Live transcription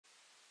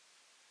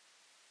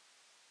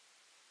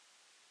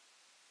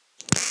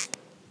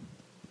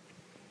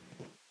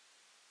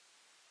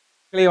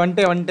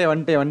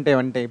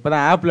வந்துட்டேன் இப்போ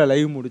தான் ஆப்பில்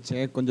லைவ்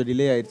முடித்தேன். கொஞ்சம்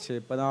டிலே ஆயிடுச்சு.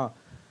 இப்போ தான்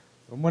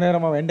ரொம்ப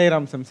நேரமாக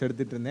வெண்டைராம் சம்ஸ்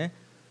எடுத்துகிட்டு இருந்தேன்.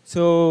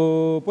 ஸோ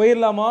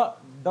போயிடலாமா?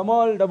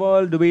 டமால்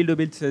டபால் டுபில்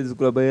டுபில்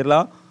சேல்ஸுக்குள்ளே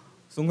போயிடலாம்.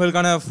 ஸோ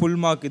உங்களுக்கான ஃபுல்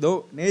மார்க் இதோ.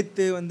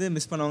 நேற்று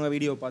மிஸ் பண்ணவங்க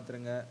வீடியோ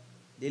பார்த்துருங்க.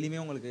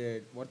 டெய்லியுமே உங்களுக்கு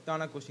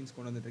ஒர்த்தான கொஸ்டின்ஸ்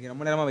கொண்டு வந்துட்டுருக்கேன்.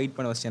 ரொம்ப நேரமாக வெயிட்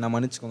பண்ண வச்சேன். நான்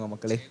மன்னிச்சுக்கோங்க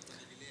மக்களே.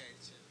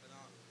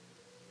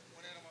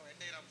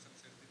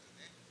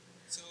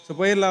 ஸோ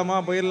போயிடலாம்.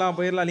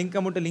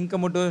 லிங்க்கை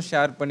மட்டும்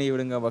ஷேர் பண்ணி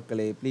விடுங்க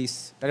மக்களே ப்ளீஸ்.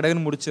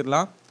 டக்குன்னு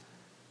முடிச்சிடலாம்.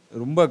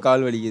 ரொம்ப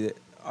கால் வலிக்குது.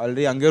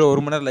 ஆல்ரெடி அங்கேயே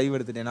 1 மணி நேரம் லைவ்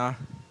எடுத்துட்டேனா,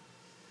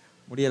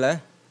 முடியலை.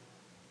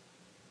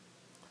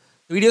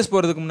 வீடியோஸ்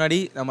போகிறதுக்கு முன்னாடி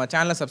நம்ம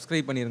சேனலை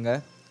சப்ஸ்கிரைப் பண்ணிடுங்க.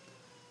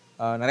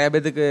 நிறையா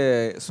பேர்த்துக்கு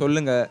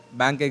சொல்லுங்கள்.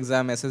 Bank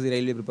exam, SSC,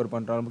 railway prepare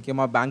பண்ணுறோம்.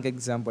 முக்கியமாக பேங்க்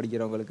எக்ஸாம்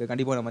படிக்கிறவங்களுக்கு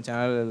கண்டிப்பாக நம்ம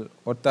சேனல்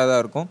ஒர்த்தாக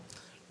தான் இருக்கும்.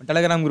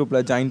 டெலகிராம்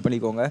குரூப்பில் ஜாயின்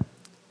பண்ணிக்கோங்க.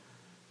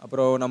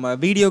 அப்புறம் நம்ம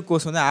வீடியோ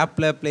கோர்ஸ்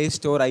ஆப்பில், ப்ளே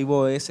ஸ்டோர்,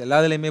 iOS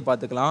எல்லாத்துலேயுமே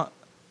பார்த்துக்கலாம்.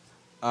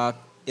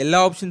 எல்லா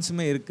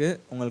ஆப்ஷன்ஸுமே இருக்குது.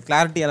 உங்களுக்கு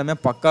கிளாரிட்டி எல்லாமே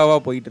பக்காவாக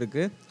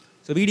போயிட்டுருக்கு.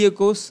 ஸோ வீடியோ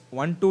கோர்ஸ்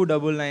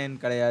 1299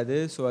 கிடையாது.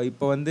 ஸோ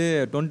இப்போ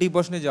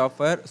 20%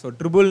 ஆஃபர். ஸோ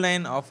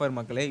 999 ஆஃபர்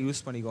மக்களே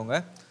யூஸ் பண்ணிக்கோங்க.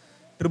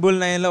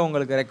 999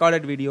 உங்களுக்கு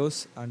recorded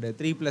videos and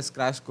 3+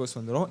 crash course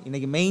வந்துடும்.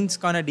 இன்றைக்கி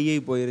மெயின்ஸ்க்கான DI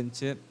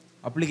போயிருந்துச்சு.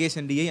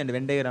 Application DI and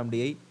வெண்டைகிராம்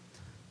DI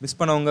miss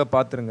பண்ணவங்க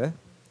பார்த்துருங்க.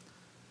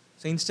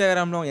 ஸோ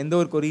இன்ஸ்டாகிராமில் எந்த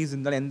ஒரு கொரீஸ்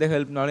இருந்தாலும், எந்த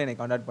ஹெல்ப்னாலும் என்னை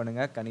காண்டாக்ட்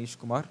பண்ணுங்கள், கணேஷ்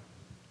குமார்.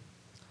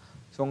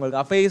 ஸோ உங்களுக்கு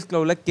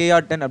affairsCloudல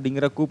KR10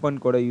 அப்படிங்கிற கூப்பன்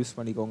கோடை யூஸ்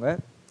பண்ணிக்கோங்க.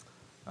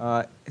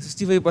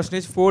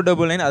 65%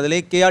 499. அதிலே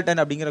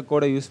KR10 அப்படிங்கிற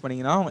கோடை யூஸ்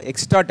பண்ணிங்கன்னா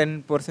எக்ஸ்ட்ரா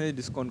 10%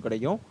 டிஸ்கவுண்ட்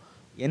கிடைக்கும்.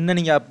 என்ன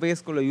நீங்கள்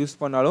affairsCloudல யூஸ்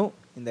பண்ணாலும்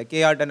இந்த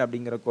KR10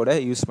 அப்படிங்கிற கோடை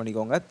யூஸ்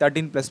பண்ணிக்கோங்க.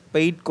 13+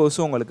 பெய்ட்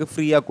கோர்ஸும் உங்களுக்கு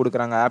ஃப்ரீயாக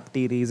கொடுக்குறாங்க.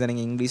 ஆப்டி,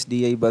 ரீசனிங், இங்கிலீஷ்,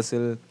 டிஐ,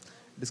 பஸ்ஸில்,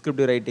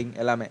 டிஸ்கிரிப்டிவ் ரைட்டிங்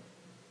எல்லாமே.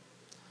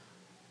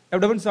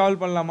 எப்படின்னு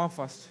சால்வ் பண்ணலாமா?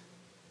 ஃபாஸ்ட்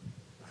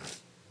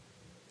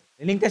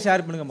லிங்கை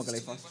ஷேர் பண்ணுங்க மக்களை.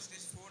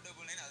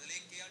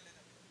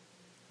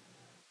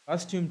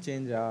 காஸ்டியூம்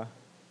சேஞ்சா?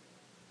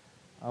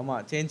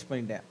 ஆமாம், சேஞ்ச்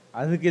பண்ணிட்டேன்.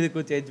 அதுக்கு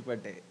இதுக்கும் சேஞ்ச்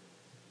பண்ணிட்டேன்.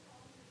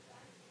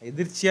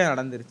 எதிர்ச்சியாக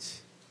நடந்துருச்சு.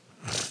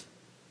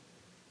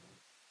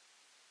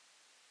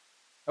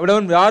 அப்படியே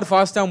யார்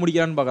ஃபாஸ்ட்டாக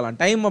முடிக்கிறான்னு பார்க்கலாம்.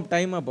 டைம் அப்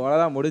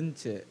அவ்வளோதான்,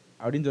 முடிஞ்சிச்சு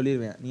அப்படின்னு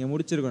சொல்லிடுவேன். நீங்கள்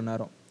முடிச்சிருக்கோம்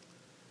நேரம்.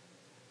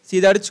 சரி,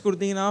 இதை அடிச்சு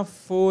கொடுத்தீங்கன்னா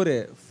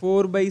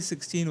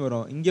 4/16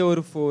 வரும். இங்கே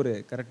ஒரு 4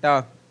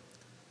 கரெக்டாக.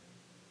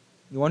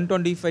 இங்கே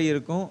 125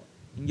 இருக்கும்.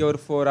 இங்கே ஒரு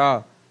 4ஆ?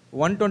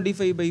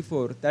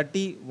 125/4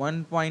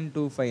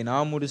 31.25.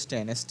 நான்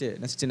முடிச்சிட்டேன்.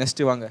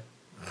 நெக்ஸ்ட்டு வாங்க.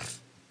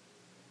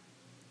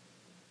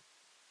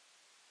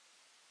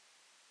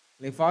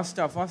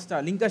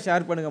 ஃபாஸ்ட்டாக லிங்கை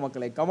ஷேர் பண்ணுங்கள்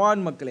மக்களே.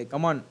 கமான் மக்களே,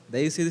 கமான்.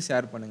 தயவுசெய்து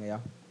ஷேர் பண்ணுங்கய்யா.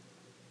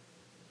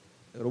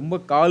 ரொம்ப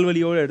கால்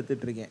வலியோடு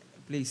எடுத்துகிட்ருக்கேன்,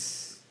 please.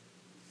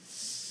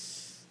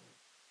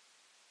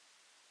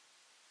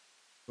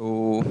 So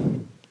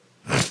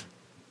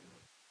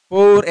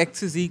 4x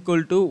is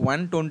equal to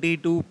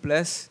 122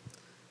 plus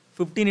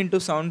 15 into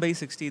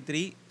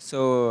 7/63. So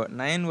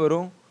 9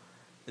 வரும்.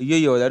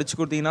 ஐயோ, அதை அடிச்சு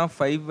கொடுத்தீங்கன்னா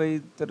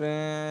 5/3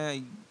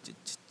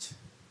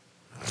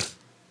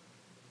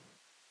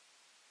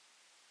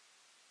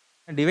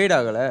 டிவைட்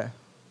ஆகலை.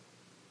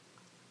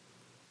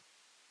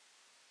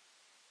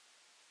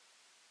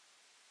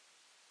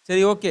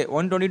 சரி, ஓகே.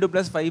 122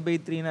 plus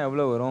 5/3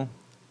 எவ்வளோ வரும்?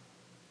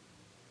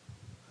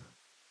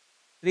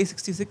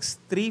 366.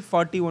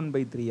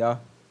 341/3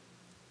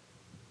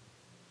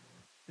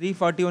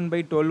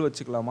 341/12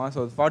 வச்சுக்கலாமா?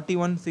 ஸோ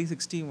 41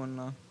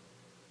 361.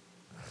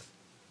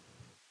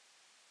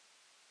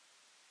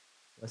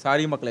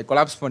 சாரி மக்களை,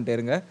 கொலாப்ஸ் பண்ணிட்டே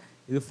இருங்க.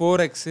 இது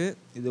 4x,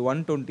 இது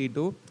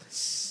 122.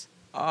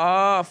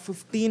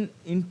 15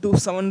 into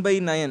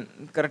 7/9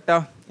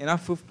 கரெக்டாக. ஏன்னா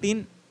 15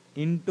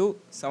 into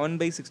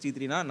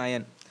 7/63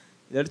 9.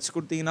 இதை அடிச்சு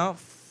கொடுத்தீங்கன்னா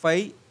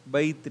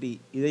 5/3.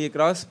 இதை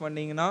கிராஸ்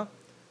பண்ணிங்கன்னா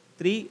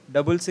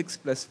 366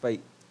 +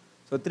 5.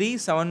 ஸோ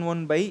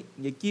 371.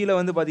 இங்கே கீழே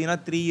பார்த்தீங்கன்னா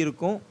 3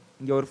 இருக்கும்.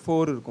 இங்கே ஒரு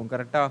 4 இருக்கும்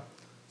கரெக்டாக.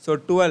 So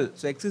 12.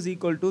 So x is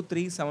equal to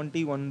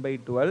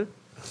 371/12.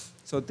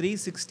 So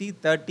 360.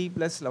 30 +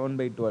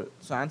 11/12.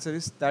 So answer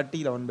is 30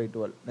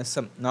 11/12.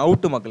 நெஸ்ஸம். நான்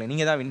அவுட்டு மக்களே,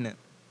 நீங்கள் தான் வின்னு.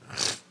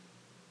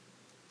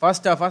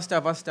 ஃபாஸ்டா.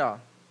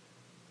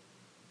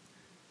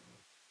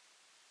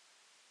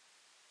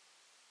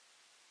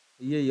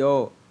 ஐயோ,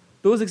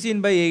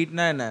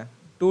 216/8 என்ன?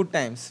 2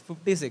 times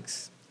 56.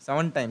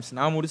 7 times.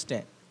 நான்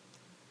முடிச்சிட்டேன்.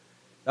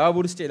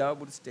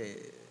 -72.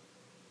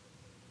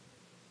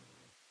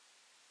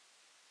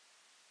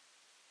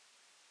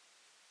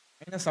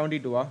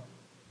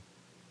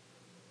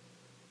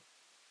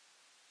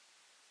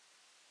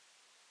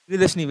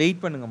 ஸ்ரீதர்ஷினி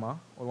வெயிட் பண்ணுங்கம்மா.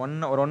 ஒரு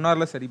 1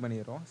 ஹவரில் சரி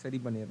பண்ணிடலாம்.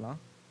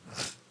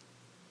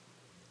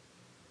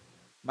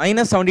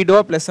 -72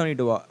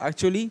 +72.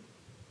 ஆக்சுவலி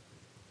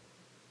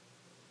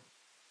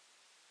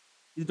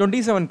இது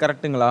 27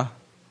 கரெக்டுங்களா?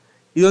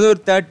 இது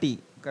ஒரு 30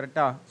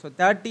 கரெக்டா? ஸோ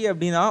 30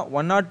 அப்படின்னா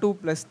 102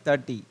 +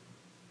 30.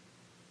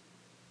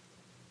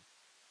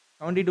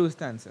 72 இஸ்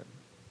த ஆன்சர்.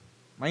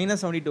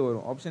 -72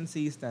 வரும். Option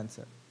C is the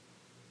answer.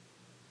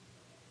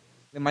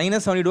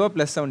 -72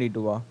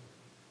 +72.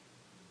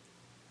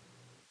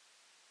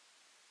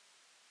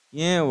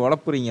 ஏன்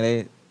உழப்புறீங்களே?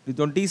 The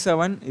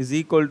 27 is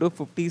equal to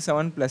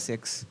 57 plus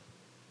x.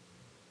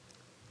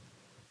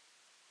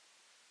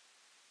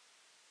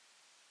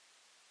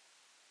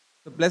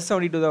 So plus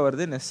 72 தான்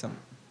வருது next sum.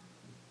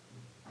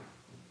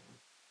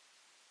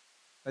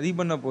 சரி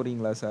பண்ண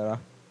போறீங்களா சாரா?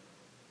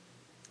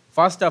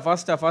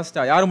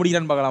 ஃபாஸ்டா யார்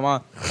முடிக்கிறான்னு பார்க்கலாமா?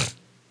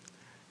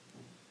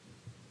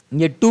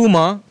 இங்கே 2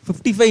 மா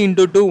 55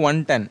 into 2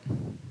 110.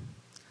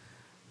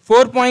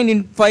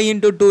 4.5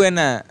 into 2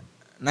 என்ன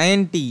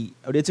 90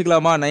 அப்படி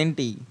வச்சுக்கலாமா?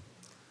 90.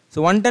 ஸோ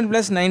 110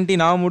 plus 90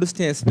 நான்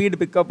முடிச்சிட்டேன். ஸ்பீடு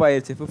பிக்கப்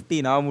ஆயிடுச்சு 50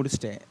 நான்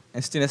முடிச்சிட்டேன்.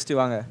 நெக்ஸ்ட்டு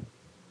வாங்க.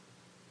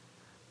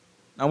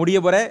 நான் முடிய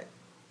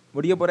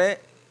போகிறேன்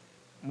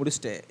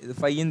முடிச்சிட்டேன். இது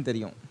 5ன்னு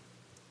தெரியும்.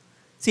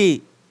 சரி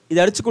இது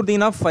அடிச்சு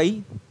கொடுத்தீங்கன்னா 5.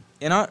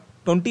 ஏன்னா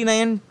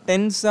 29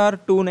 10s are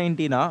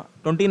 290னா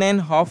 29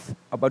 half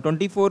அப்போ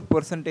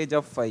 24%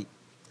 of 5.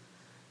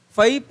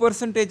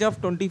 5% of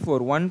 24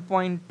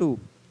 1.2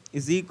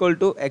 is equal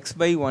to x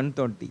by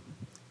 120.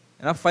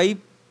 ஏன்னா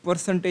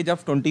 5% of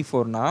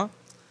 24னா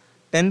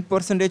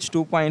 10%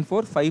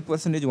 2.4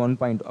 5%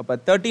 1.2 அப்போ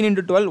 13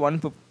 into 12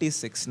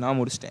 156 நான்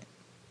முடிச்சிட்டேன்.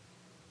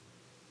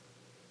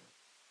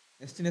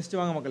 நெக்ஸ்ட்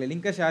வாங்க மக்களே,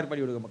 லிங்கை ஷேர்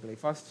பண்ணி விடுங்க மக்களே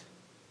ஃபாஸ்ட்.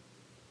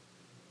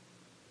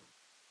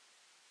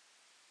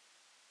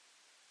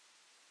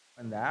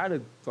 அந்த ஆடு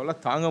சொல்ல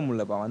தாங்க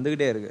முடியலப்பா,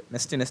 வந்துக்கிட்டே இருக்கு.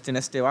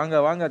 நெக்ஸ்ட்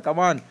வாங்க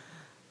கமான்.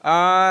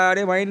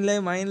 அப்படியே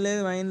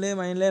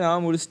மைண்ட்லே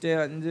நான் முடிச்சிட்டேன்.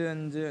 5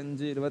 5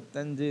 5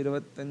 25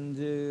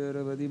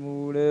 25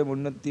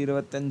 23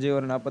 325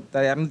 ஒரு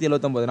 46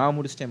 279 நான்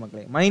முடிச்சிட்டேன்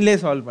மக்களே. மைண்ட்லே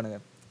சால்வ் பண்ணுங்க.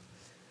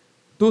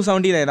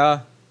 279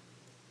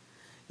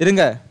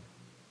 இருங்க.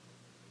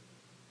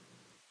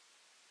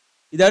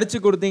 இது அடிச்சு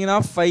கொடுத்தீங்கன்னா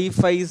 5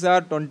 5s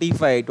are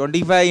 25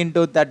 25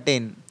 into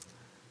 13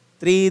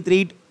 3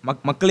 3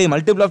 மக்களே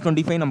மல்டிபிள் ஆஃப்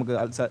 25 நமக்கு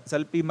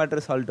selfie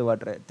matter salt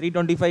water.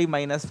 325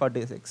 minus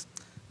 46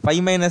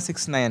 5 minus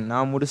 6 9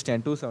 நான்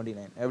முடிச்சிட்டேன்.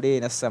 279 எப்படி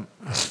நெஸ்ஸம்.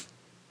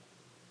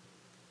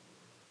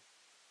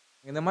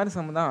 இந்த மாதிரி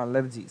சம் தான்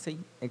அலர்ஜி. சரி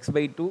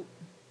x/2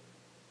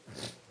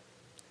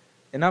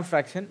 என்ன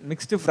ஃப்ராக்ஷன்?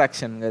 Mixed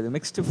fraction. அது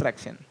மிக்ஸ்டு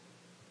ஃப்ராக்ஷன்.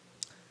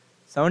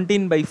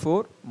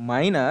 17/4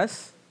 minus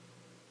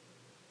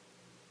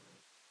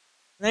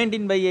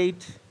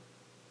 19/8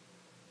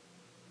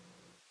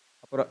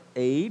 அப்புறம்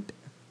 8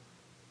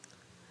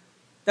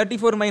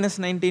 34 minus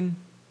 19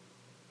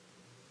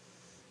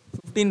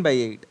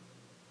 15/8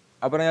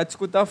 அப்புறம் h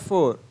குத்தா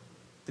 4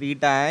 3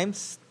 times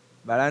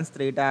பேலன்ஸ்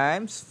 3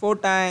 times 4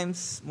 times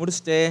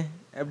முடிச்சிட்டே.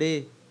 எப்படி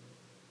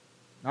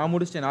நான்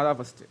முடிச்சிட்டேன். நான் தான்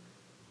ஃபஸ்ட்டு.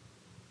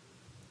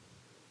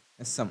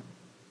 எஸ்எம்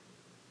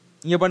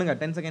நீங்கள் பண்ணுங்க.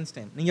 10 seconds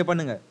டைம் நீங்கள்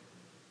பண்ணுங்க.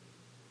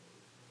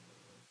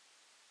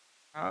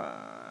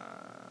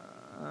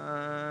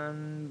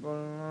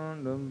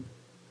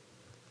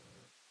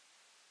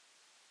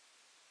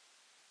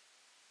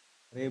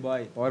 ரே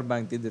பாய் பவர்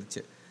பேங்க்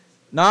தீர்ந்துருச்சு.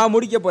 நான்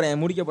முடிக்க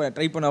போகிறேன்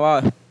ட்ரை பண்ணவா?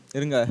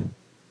 இருங்க.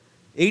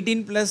 18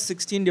 plus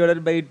 16 divided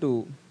by 2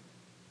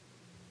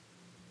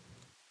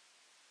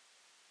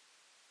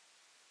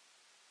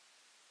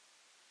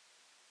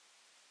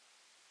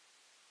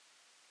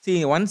 see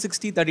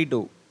 160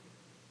 32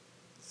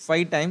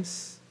 5 times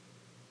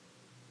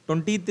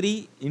 23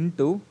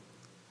 into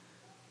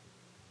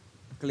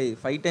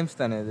 5 times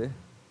தானே இது.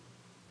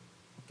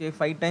 ஓகே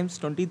 5 times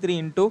 23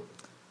 into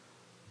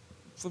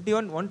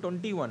 51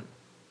 121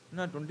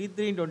 என்ன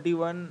 23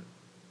 21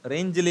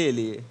 ரேஞ்சிலே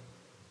இல்லையே.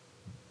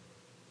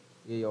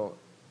 ஐயோ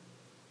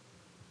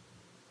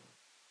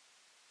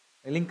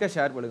லிங்கை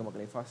ஷேர் பண்ணுங்க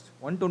மக்களே ஃபாஸ்ட்.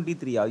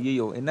 123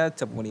 ஐயோ என்ன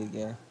செக்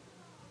பண்ணியிருக்கேன்.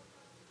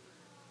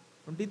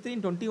 23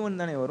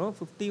 21 தானே வரும்.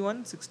 51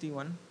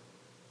 61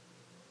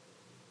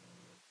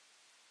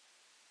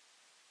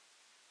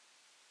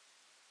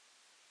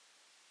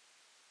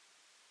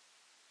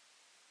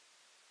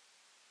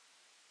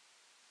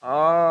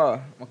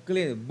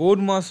 மக்களே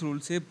போர்ட் மாஸ்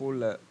ரூல்ஸே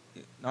போடல.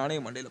 நானே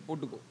மண்டையில்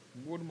போட்டுக்கோ.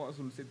 போர்ட் மாஸ்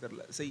ரூல்ஸே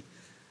தெரில. சரி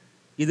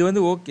இது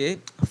வந்து ஓகே.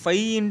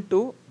 5 into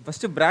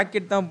ஃபஸ்ட்டு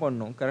ப்ராக்கெட் தான்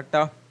பண்ணணும்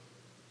கரெக்டாக.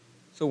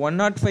 So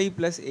 105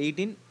 plus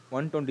 18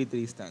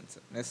 123 is the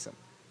answer. Next sum.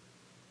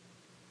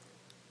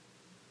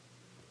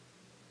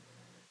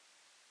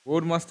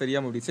 Board mass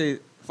தெரியாமல் அப்படி. சரி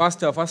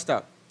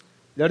ஃபாஸ்ட்டாக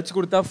இது அடிச்சு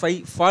கொடுத்தா 5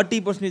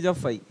 40% of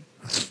 5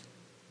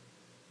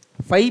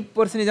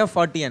 5% of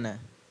 40 என்ன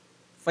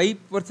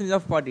 5%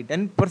 of 40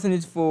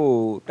 10%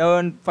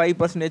 4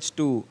 5%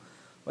 2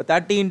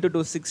 30 into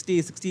 2 60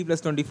 60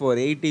 plus 24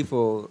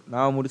 84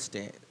 நான்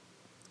முடிச்சிட்டேன்.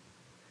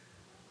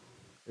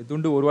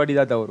 துண்டு ஒரு வாட்டி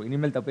தான் தவறும்.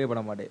 இனிமேல் தப்பே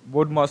பண்ண மாட்டேன்.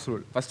 Board mass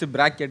rule first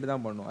bracket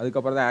தான் பண்ணணும்,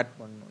 அதுக்கப்புறம் தான் ஆட்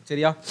பண்ணணும்.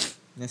 சரியா?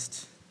 Next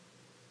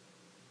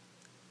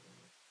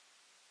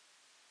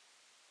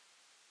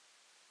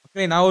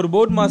okay. நான் ஒரு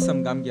போர்ட் மாஸ்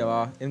சம்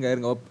காமிக்கவா?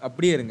 இருங்க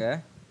அப்படியே இருங்க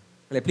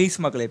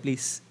ப்ளீஸ் மக்களே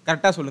ப்ளீஸ்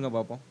கரெக்டாக சொல்லுங்கள்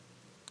பார்ப்போம்.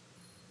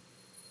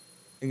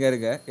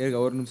 இருங்க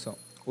ஒரு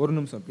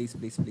நிமிஷம்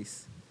ப்ளீஸ்.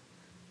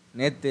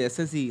 நேற்று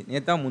எஸ்எஸ்சி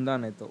நேற்றா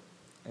நேற்றோ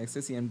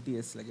எஸ்எஸ்சி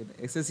எம்டிஎஸ்ல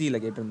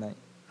எஸ்எஸ்சியில் கேட்டிருந்தேன்.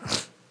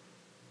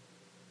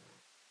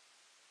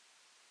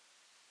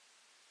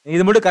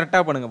 இது மட்டும்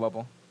கரெக்டாக பண்ணுங்க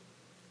பார்ப்போம்.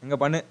 எங்கே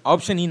பண்ணு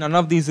ஆப்ஷன் நன்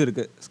ஆஃப் தீஸ்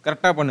இருக்குது.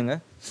 கரெக்டாக பண்ணுங்க.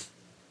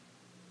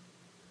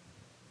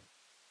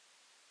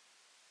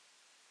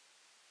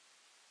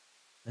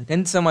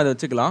 10th சம் அதை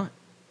வச்சுக்கலாம்.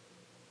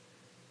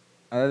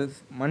 அதாவது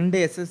மண்டே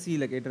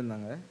எஸ்எஸ்சியில்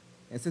கேட்டிருந்தாங்க,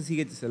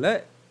 எஸ்எஸ்சிஹெச்எஸ்ல.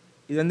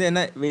 இது வந்து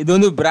என்ன, இது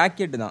வந்து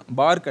ப்ராக்கெட் தான்,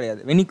 பார்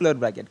கிடையாது,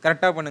 வெனிகுலர் ப்ராக்கெட்.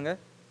 கரெக்டாக பண்ணுங்கள்,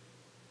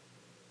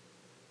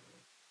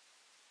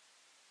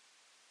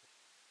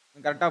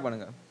 கரெக்டாக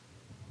பண்ணுங்கள்.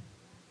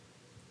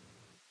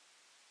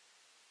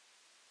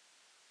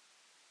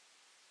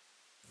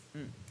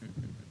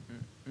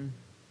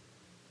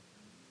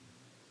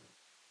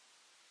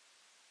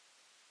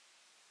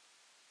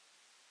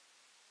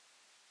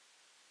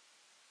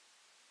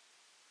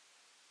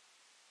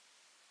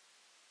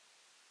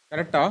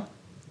 கரெக்டா?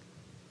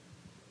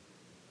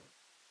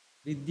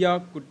 வித்யா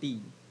குட்டி,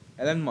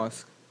 எலன்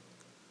மாஸ்க்.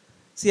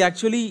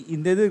 ஆக்சுவலி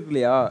இந்த இது இருக்கு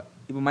இல்லையா,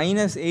 இப்போ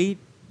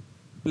 -8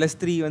 +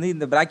 3 வந்து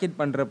இந்த ப்ராக்கெட்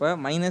பண்ணுறப்ப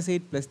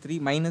 -8 + 3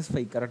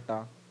 -5 கரெக்டா?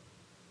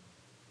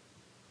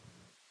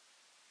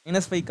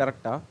 -5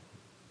 கரெக்டா?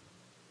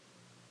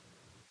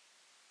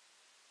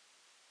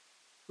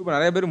 இப்போ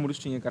நிறைய பேர்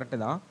முடிச்சிட்டீங்க, கரெக்டு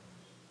தான்.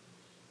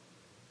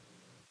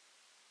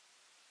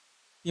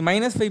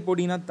 -5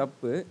 போட்டிங்கன்னா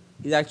தப்பு.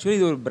 இது ஆக்சுவலி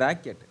இது ஒரு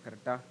ப்ராக்கெட்,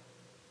 கரெக்டா?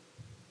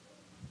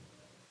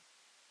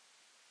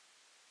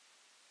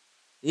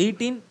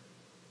 18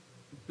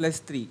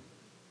 + 3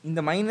 இந்த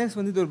மைனஸ்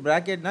வந்து இது ஒரு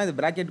ப்ராக்கெட்னா இது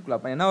ப்ராக்கெட்டுக்குள்ள.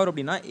 அப்போ என்ன வரும்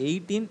அப்படின்னா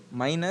 18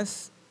 -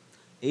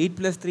 8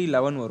 + 3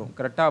 11 வரும்,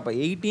 கரெக்டாக? அப்போ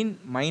 18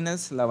 -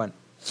 11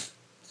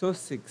 so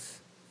 6.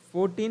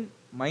 14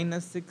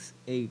 - 6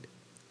 8.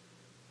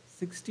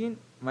 16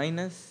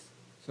 minus,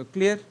 so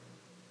clear.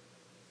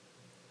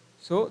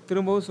 So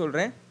திரும்பவும்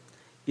சொல்கிறேன்,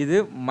 இது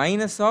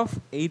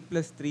 -8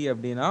 + 3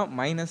 அப்படின்னா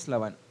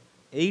 -11.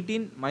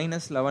 18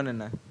 - 11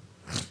 என்ன?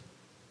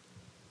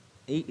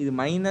 இது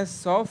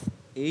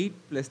 -8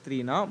 +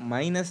 3னா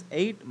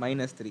 -8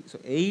 - 3. ஸோ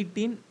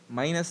 18 -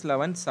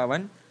 11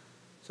 7.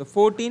 ஸோ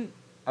 14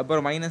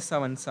 அப்புறம்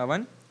 -7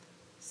 7.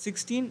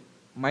 16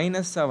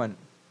 - 7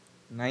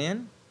 9.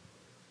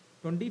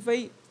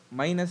 25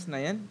 -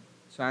 9.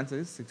 So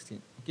answer is 16.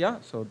 ஓகேயா?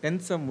 ஸோ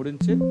 10th சம்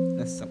முடிஞ்சு.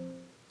 Next sum.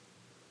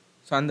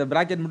 ஸோ அந்த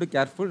ப்ராக்கெட் மட்டும்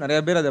கேர்ஃபுல். நிறைய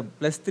பேர் அதை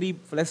 +3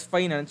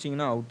 +5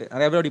 நினச்சிங்கன்னா அவுட்டு.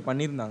 நிறைய பேர் அப்படி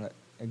பண்ணியிருந்தாங்க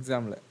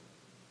எக்ஸாமில்.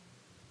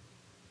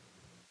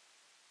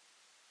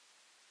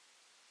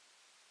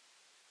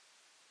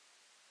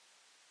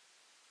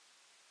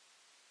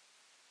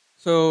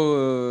 ஸோ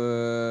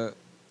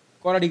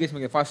கோஆர்டினேஷன்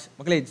ஓகே ஃபாஸ்ட்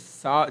மக்களே,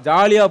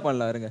 ஜாலியாக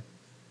பண்ணலாம் இருங்க.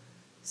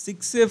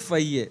 6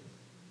 5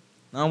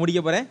 நான் முடிக்க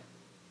போகிறேன்.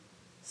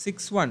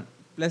 6 1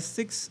 +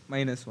 6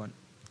 - 1.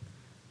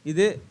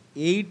 இது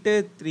 8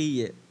 3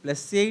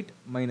 + 8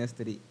 -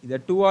 3. இதை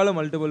 2ஆல்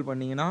மல்டிபிள்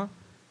பண்ணிங்கன்னா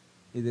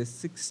இது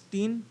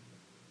 16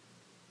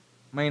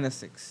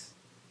 - 6.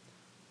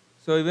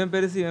 ஸோ இவன்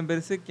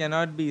பெருசு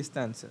cannot be is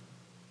the answer.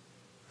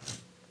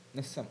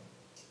 Next sum.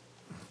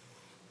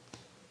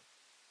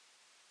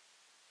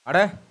 அட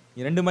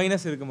 2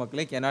 மைனஸ் இருக்குது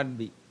மக்களே, cannot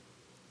be.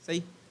 சரி,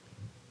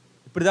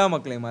 இப்படி தான்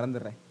மக்களே,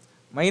 மறந்துடுறேன்.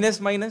 Minus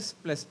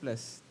plus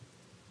plus,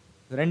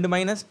 2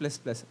 minus plus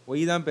plus.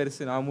 Y தான்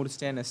பெருசு, நான்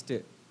முடிச்சிட்டேன். நெக்ஸ்ட்டு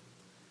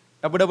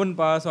டப்புன்னு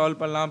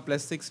சால்வ் பண்ணலாம்.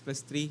 +6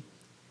 + 3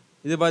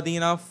 இது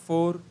பார்த்தீங்கன்னா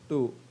 4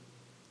 2.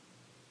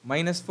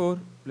 -4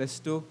 +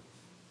 2.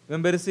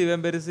 இவன்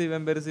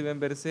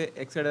பெருசு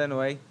x greater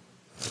y.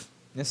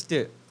 நெக்ஸ்ட்டு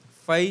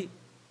 5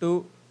 2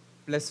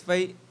 +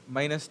 5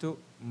 -2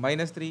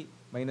 -3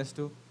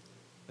 -2.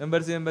 இவன்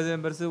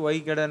பெருசு y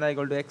greater than or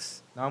equal to x.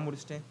 நான்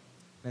முடிச்சிட்டேன்.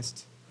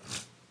 நெக்ஸ்ட்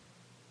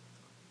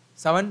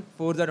 7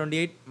 4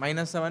 28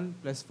 -7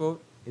 + 4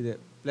 இது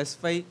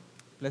 +5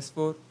 +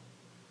 4.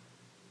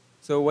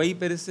 ஸோ y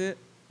பெருசு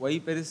y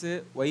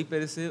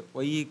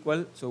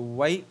equal. So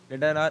y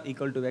greater than or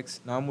equal to x.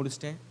 நான்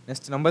முடிச்சிட்டேன்.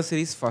 Next number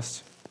series first.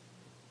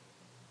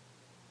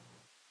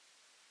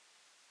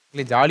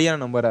 இல்லை ஜாலியான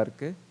நம்பராக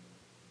இருக்குது.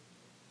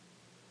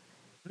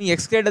 நீங்கள்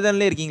எக்ஸ் greater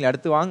thanலே இருக்கீங்களே,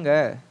 அடுத்து வாங்க.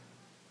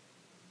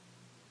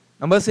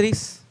 நம்பர்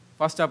சீரிஸ்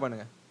ஃபாஸ்ட்டாக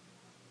பண்ணுங்கள்.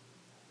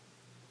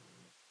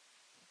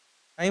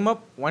 டைம்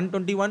அப்.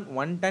 121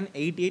 110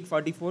 88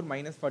 44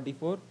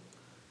 -44.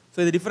 ஸோ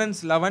இது டிஃப்ரென்ஸ்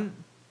 11.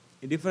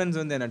 இது டிஃப்ரென்ஸ்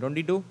வந்து என்ன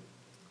 22.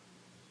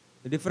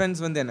 இது டிஃப்ரென்ஸ்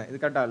வந்து என்ன, இது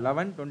கரெக்டாக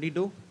 11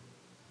 22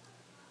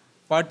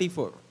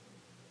 44.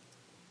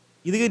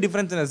 இதுக்கு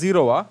டிஃப்ரென்ஸ் என்ன,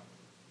 0வா?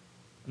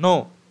 நோ,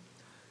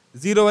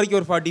 0 வரைக்கும்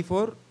ஒரு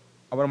 44,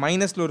 அப்புறம்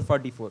மைனஸில் ஒரு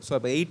 44. ஸோ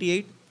அப்போ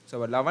 88. ஸோ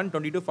 11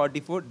 22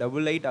 44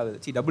 88 ஆகுது.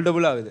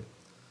 டபுள் ஆகுது.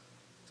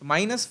 So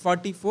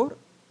 -44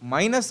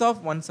 minus of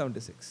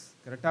 176.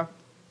 கரெக்டாக?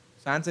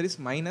 So answer is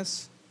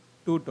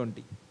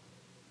 -220.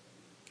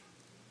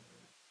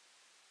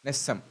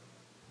 Next sum.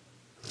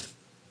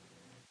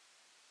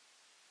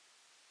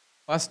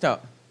 ஃபாஸ்டா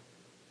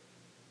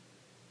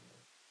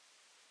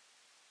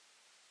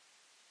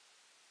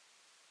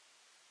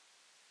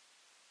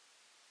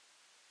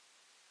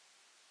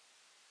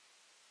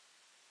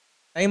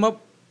டைம் அப்.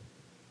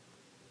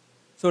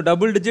 So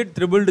double digit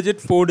triple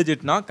digit 4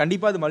 டிஜிட்னா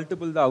கண்டிப்பாக அது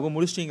மல்டிபிள் தான் ஆகும்.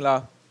 முடிச்சிட்டிங்களா?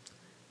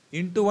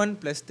 × 1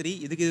 + 3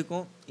 இதுக்கு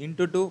இருக்கும், ×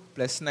 2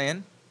 + 9.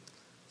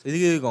 ஸோ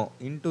இதுக்கு இருக்கும்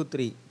 ×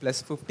 3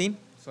 + 15.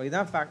 ஸோ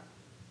இதான் ஃபேக்ட்,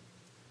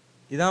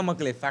 இதான்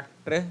மக்களே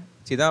ஃபேக்ட்ரு.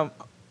 இதான்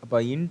அப்போ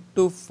 ×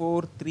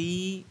 4 3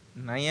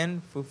 9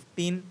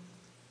 15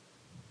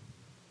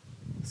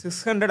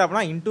 600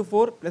 அப்படின்னா இன்ட்டு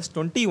 4 ப்ளஸ்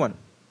 21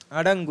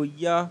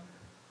 அடங்குய்யா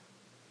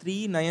 3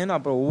 9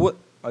 அப்புறம் ஒவ்வொரு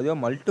அதே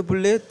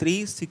மல்டிப்புள்ளே 3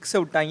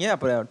 6 விட்டாங்க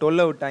அப்புறம்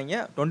 12 விட்டாங்க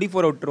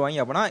 24 விட்டுருவாங்க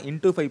அப்படின்னா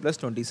into 5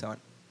 plus 27.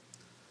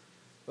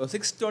 So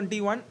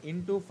 621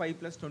 into 5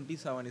 plus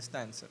 27 is the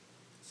answer.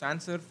 So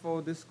answer for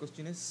this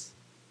question is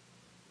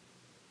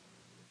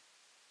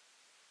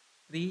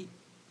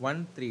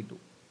 3132.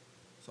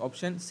 So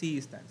option C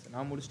is the answer.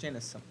 Now முடிச்சிட்டேன்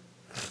SM.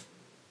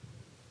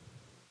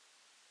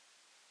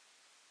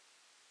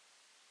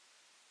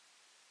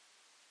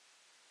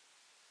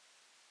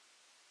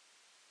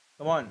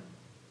 Come on.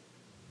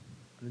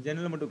 அந்த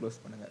ஜன்னல் மட்டும்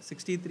க்ளோஸ் பண்ணுங்க.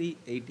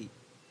 6380.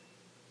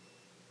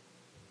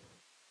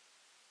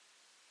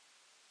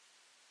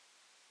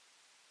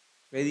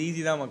 வெரி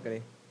ஈஸி தான் மக்களே.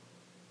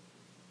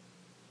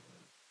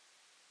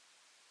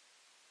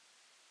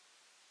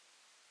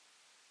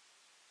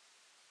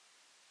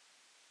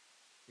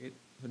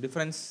 So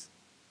difference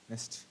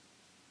next.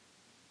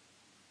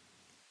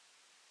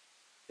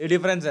 The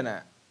difference என்ன?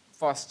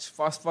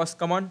 Fast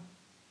come on.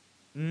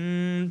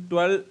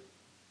 12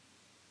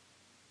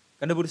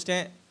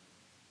 கண்டுபிடிச்சிட்டேன்.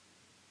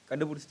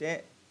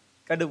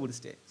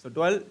 So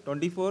 12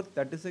 24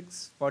 36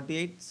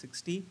 48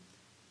 60.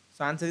 So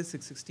answer is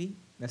 660.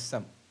 Next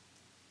sum.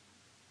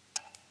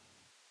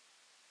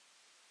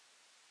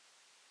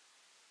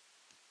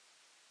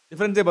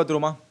 Difference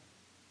பார்த்துருமா?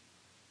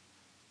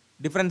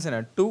 Difference என்ன?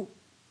 2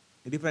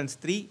 difference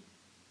 3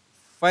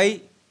 5.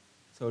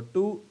 So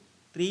 2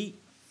 3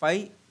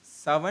 5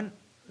 7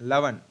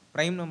 11.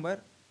 Prime number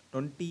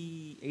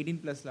 18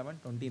 plus 11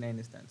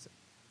 29 is the answer.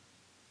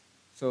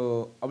 So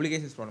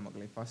applications problem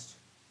மக்களே fast.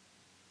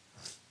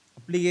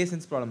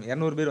 Applications problem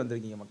 200 பேர்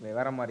வந்திருக்கீங்க மக்களே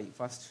வேற மாதிரி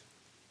fast.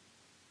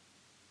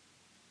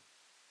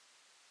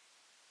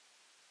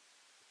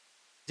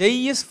 Jay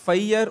is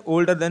 5 year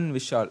older than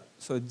Vishal.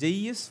 So Jay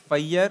is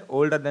 5 year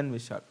older than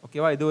Vishal. Okay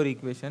வா இது ஒரு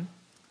equation.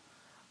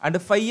 And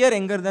 5 year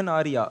younger than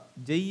Arya.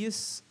 Jay is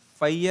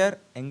 5 year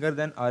younger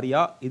than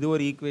Arya. இது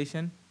ஒரு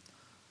equation.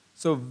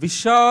 So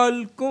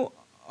Vishalக்கும்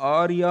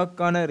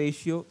ஆர்யாக்கான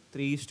ratio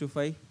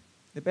 3:5.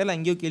 இந்த பேர்ல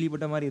எங்கேயோ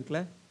கேள்விப்பட்ட மாதிரி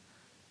இருக்குல்ல.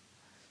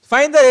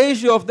 Find the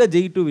ratio of the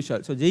Jay to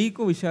Vishal. So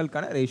ஜெய்க்கும்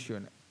விஷாலுக்கான ratio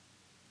என்ன?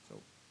 ஸோ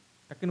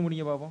டக்குன்னு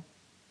முடிங்க பார்ப்போம்.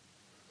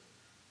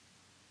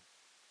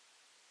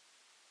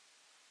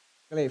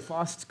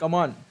 Fast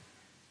come on.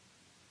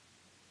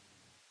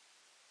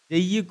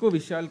 ஜெய்க்கும்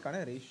விஷாலுக்கான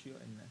ரேஷியோ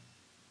என்ன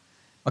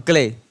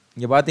மக்களே?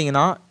 இங்கே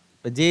பார்த்தீங்கன்னா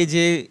இப்போ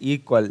ஜே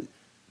ஈக்குவல்.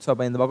 ஸோ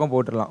அப்போ இந்த பக்கம்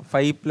போட்டுடலாம்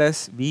 5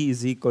 + V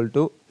is equal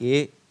to A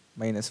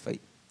minus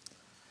 5.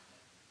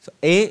 So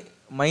A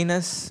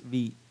minus V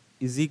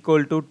is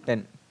equal to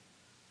 10.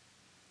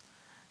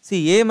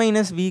 See A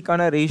minus V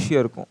கான ரேஷியோ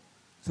இருக்கும்.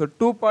 So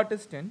 2 part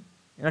is 10.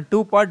 ஏன்னா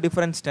 2 part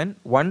difference 10.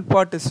 1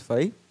 part is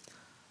 5.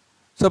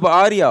 So இப்போ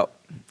ஆர்யா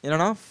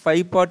என்னன்னா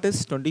 5 part is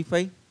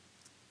 25.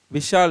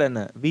 விஷால்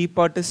என்ன? V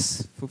part is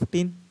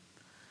 15.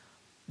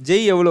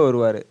 ஜெய் எவ்வளோ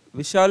வருவார்?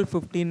 விஷால்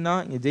 15னா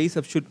இங்கே Jai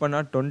substitute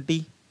பண்ணால் 20.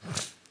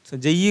 So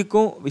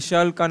ஜெய்யுக்கும்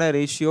விஷாலுக்கான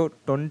ratio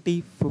 20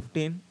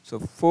 15. So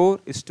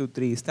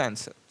 4:3 is the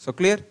answer. So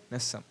clear?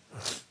 Next sum.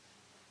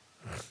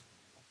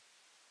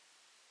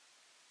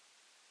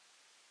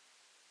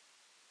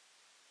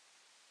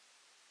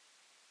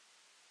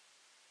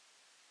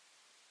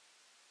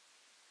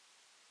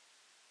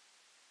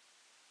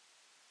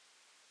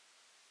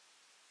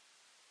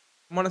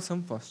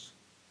 Some fast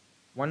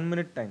 1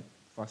 minute time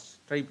fast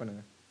try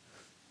பண்ணுங்க.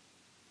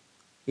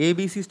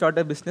 ABC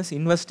started business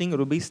investing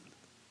rupees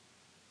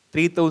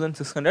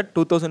 3,600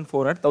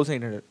 2,400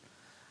 1,800.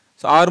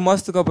 So 6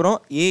 மாதத்துக்கு அப்புறம்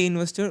A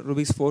investor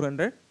rupees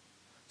 400.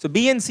 So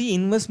BNC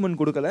investment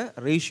கொடுக்கல,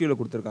 ரேஷியோவில்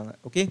கொடுத்துருக்காங்க.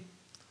 ஓகே.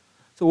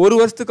 ஸோ ஒரு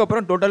வருஷத்துக்கு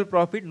அப்புறம் டோட்டல்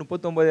ப்ராஃபிட்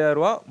 39,000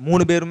 ரூபா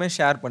 3 பேருமே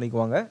ஷேர்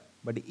பண்ணிக்குவாங்க.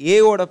 பட்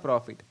ஏவோட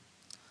profit,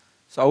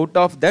 so out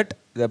of that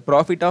the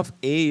profit of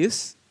A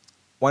is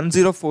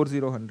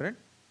 1040,100.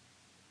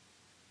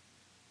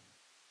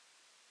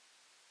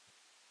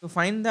 So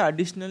find the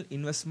additional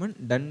investment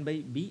done by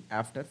B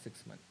after 6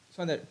 months. So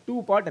அந்த 2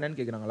 part என்னன்னு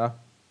கேட்குறாங்களா?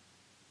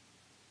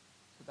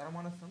 ஸோ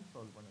தரமான சம்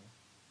சால்வ் பண்ணுங்க.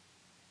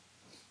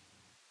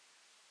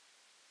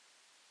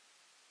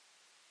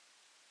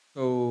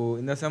 ஸோ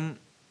இந்த சம்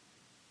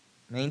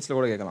மெயின்ஸில்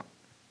கூட கேட்கலாம்,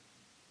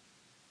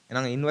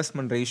 ஏன்னா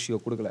இன்வெஸ்ட்மெண்ட் ரேஷியோ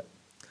கொடுக்கல.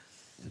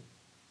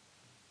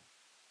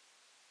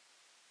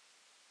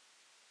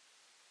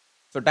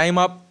 ஸோ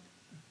டைம் அப்.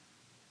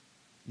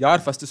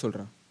 யார் ஃபஸ்ட்டு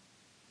சொல்கிறேன்?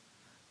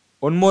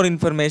 ஒன் மோர்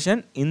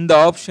இன்ஃபர்மேஷன், இந்த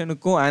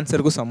ஆப்ஷனுக்கும்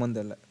ஆன்சருக்கும்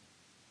சம்மந்தம் இல்லை.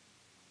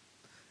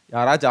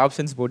 யாராச்சும்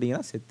ஆப்ஷன்ஸ்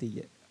போட்டிங்கன்னா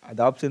செத்தீங்க. அது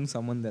ஆப்ஷனுக்கு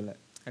சம்மந்தம் இல்லை.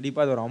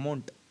 கண்டிப்பாக அது ஒரு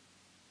அமௌண்ட்,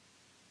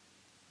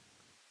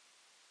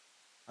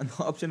 அந்த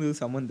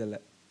ஆப்ஷனுக்கு சம்மந்தம் இல்லை.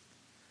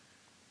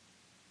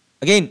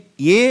 அகெயின்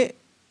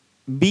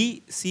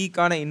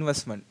ABCக்கான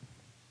இன்வெஸ்ட்மெண்ட்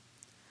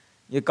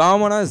இங்கே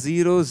காமனாக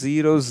 0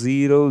 0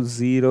 0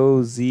 0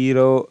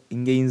 0,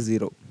 இங்கேயும்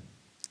 0.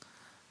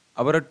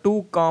 அப்புறம் 2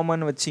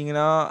 காமன்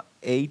வச்சிங்கன்னா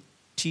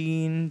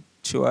 18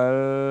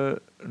 12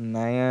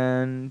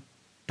 9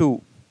 2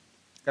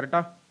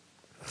 கரெக்டா?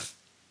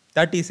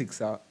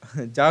 36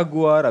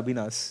 ஜாகுவார்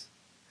அபினாஷ்,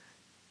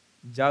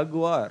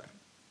 ஜாகுவார்.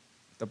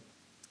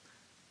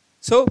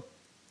 ஸோ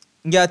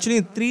இங்கே ஆக்சுவலி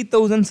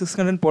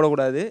 3600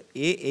 போடக்கூடாது,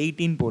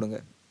 A18 போடுங்க,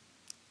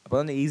 அப்போ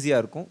வந்து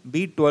ஈஸியாக இருக்கும்.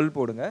 B12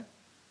 போடுங்க.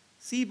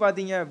 சி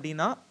பார்த்தீங்க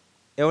அப்படின்னா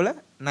எவ்வளோ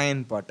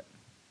 9 பார்ட்.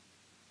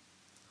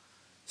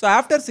 ஸோ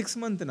ஆஃப்டர் 6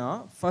 மந்த்னா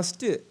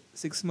ஃபஸ்ட்டு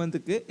 6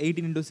 மந்த்துக்கு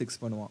 18 into 6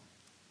 பண்ணுவான்.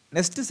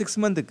 நெக்ஸ்ட்டு 6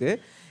 மந்த்துக்கு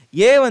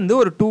ஏ வந்து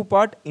ஒரு 2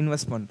 பார்ட்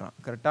இன்வெஸ்ட் பண்ணுறான்.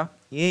 கரெக்டாக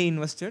ஏ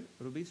இன்வெஸ்டட்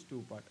rupees 2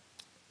 பார்ட்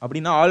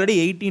அப்படின்னா ஆல்ரெடி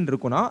 18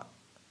 இருக்குன்னா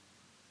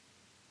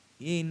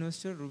ஏ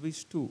invested rupees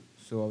 2.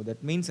 So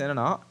that means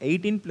என்னன்னா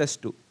 18 +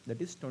 2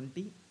 that is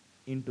 20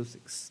 into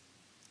 6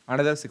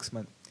 another 6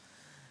 month.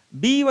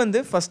 B வந்து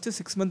ஃபஸ்ட்டு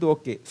 6 மந்த்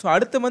ஓகே. ஸோ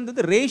அடுத்த மந்த்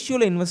வந்து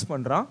ரேஷியோவில் இன்வெஸ்ட்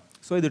பண்ணுறான்.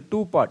 ஸோ இது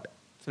 2 part.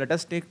 So let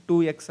us take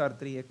 2x or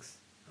 3x.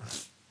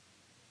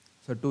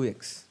 So 2x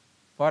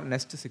for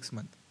next 6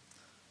 month.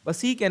 இப்போ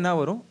சிக்கு என்ன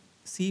வரும்?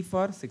 C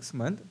for 6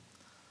 month.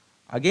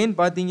 அகெயின்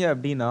பார்த்தீங்க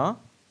அப்படின்னா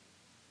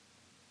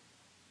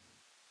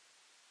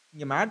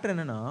இங்கே மேட்ரு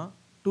என்னென்னா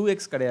 2x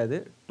கிடையாது,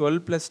 12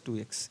 +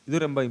 2x. இது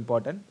ரொம்ப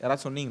இம்பார்ட்டன்ட்.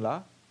 யாராவது சொன்னீங்களா?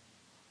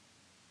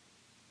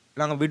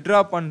 நாங்கள் விட்ரா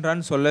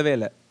பண்ணுறான்னு சொல்லவே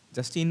இல்லை,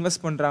 ஜஸ்ட்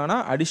இன்வெஸ்ட் பண்ணுறாங்கன்னா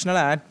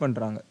அடிஷ்னலாக ஆட்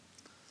பண்ணுறாங்க.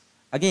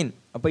 அகெயின்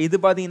அப்போ இது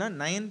பார்த்தீங்கன்னா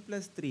 9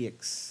 + 3x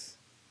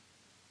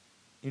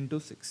into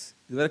 6.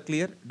 இது வேறு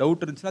கிளியர்.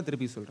 டவுட் இருந்துச்சுன்னா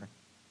திருப்பி சொல்கிறேன்.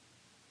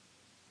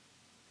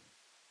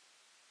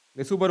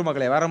 சூப்பர்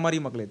மக்களே, வேறு மாதிரி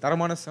மக்களே,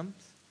 தரமான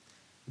சம்ஸ்.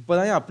 இப்போ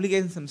தான்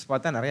அப்ளிகேஷன் சம்ஸ்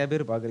பார்த்தா நிறையா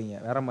பேர் பார்க்குறீங்க.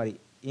 வேறு மாதிரி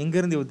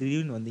எங்கேருந்து ஒரு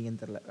திடீர்னு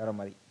வந்தீங்கன்னு தெரில. வேறு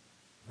மாதிரி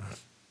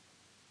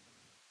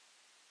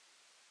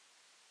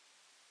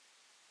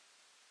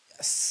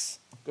எஸ்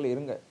மக்களே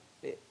இருங்க.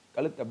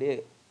 கழுத்து அப்படியே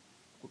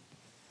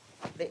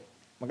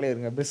மக்களே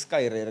இருங்க,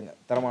 பிரிஸ்காக இருங்க.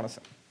 தரமான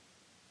சம்.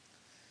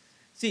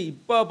 சரி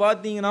இப்போ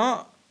பார்த்தீங்கன்னா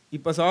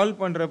இப்போ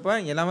சால்வ் பண்ணுறப்ப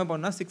எல்லாமே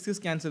பண்ணால் 6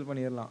 கேன்சல்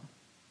பண்ணிடலாம்.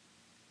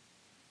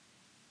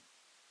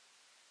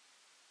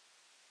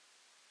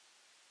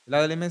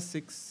 எல்லாத்துலேயுமே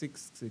 6 6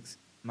 6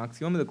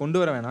 மேக்ஸிமம் இதை கொண்டு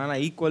வர வேணாம்.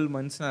 நான் ஈக்குவல்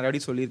மந்த்ஸ் நான் ஆல்ரெடி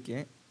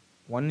சொல்லியிருக்கேன்,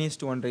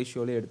 1:1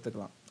 ரேஷியோலே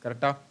எடுத்துக்கலாம்.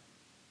 கரெக்டாக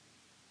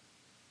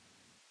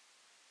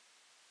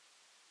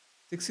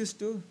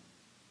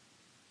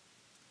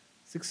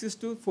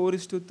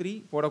 6:4:3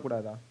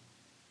 போடக்கூடாதா?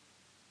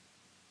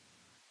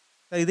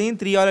 இதையும்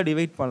 3ஆல்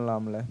டிவைட்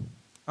பண்ணலாம்ல?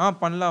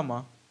 பண்ணலாமா?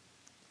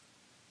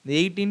 இந்த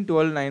 18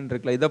 12 9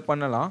 இருக்குல்ல, இதை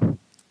பண்ணலாம்.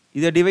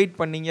 இதை டிவைட்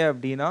பண்ணீங்க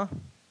அப்படின்னா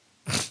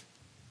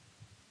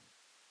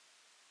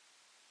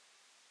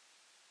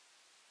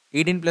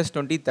 18 +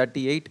 20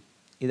 38.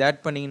 இது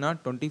ஆட் பண்ணிங்கன்னா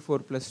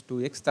 24 +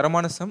 2x.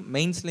 தரமான சம்.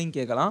 மெயின்ஸ்லையும்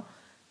கேட்கலாம்.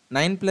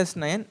 9 +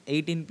 9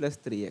 18 +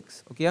 3x.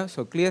 ஓகேயா? So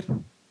clear.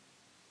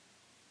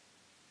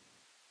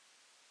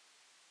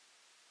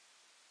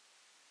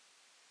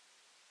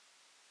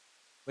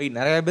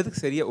 நிறைய பேருக்கு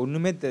சரியா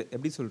ஒன்றுமே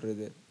எப்படி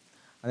சொல்கிறது,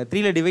 அந்த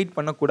 3ல் டிவைட்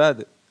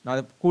பண்ணக்கூடாது. நான்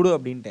அதை கூடு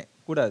அப்படின்ட்டேன்.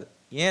 கூடாது.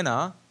 ஏன்னா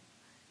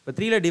இப்போ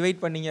 3ல் டிவைட்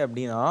பண்ணிங்க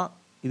அப்படின்னா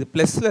இது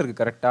ப்ளஸில் இருக்குது.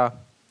 கரெக்டாக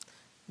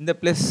இந்த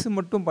ப்ளஸ்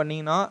மட்டும்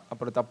பண்ணிங்கன்னா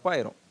அப்புறம்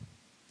தப்பாயிரும்.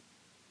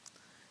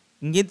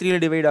 இங்கேயும்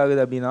 3ல் டிவைட்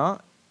ஆகுது அப்படின்னா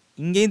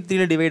இங்கேயும்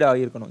 3ல் டிவைட்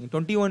ஆகியிருக்கணும்.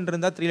 21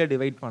 இருந்தால் 3ல்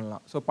டிவைட்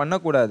பண்ணலாம். ஸோ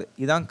பண்ணக்கூடாது.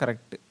 இதுதான்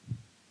கரெக்டு.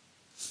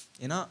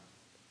 ஏன்னா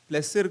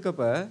ப்ளஸ்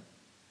இருக்கப்போ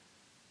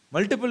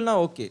மல்டிபிள்னா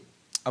ஓகே.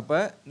 அப்போ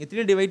இங்கே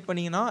 3ல் டிவைட்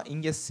பண்ணிங்கன்னா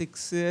இங்கே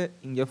 6,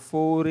 இங்கே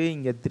 4,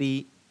 இங்கே 3.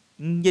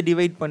 இங்கே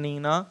டிவைட்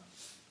பண்ணிங்கன்னா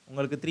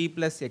உங்களுக்கு 3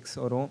 + x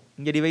வரும்.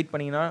 இங்கே டிவைட்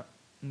பண்ணிங்கன்னா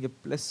இங்கே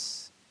ப்ளஸ்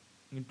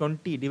இங்கே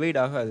 20 டிவைட்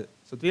ஆகாது.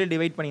 ஸோ 3ல்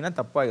டிவைட் பண்ணிங்கன்னா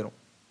தப்பாயிரும்.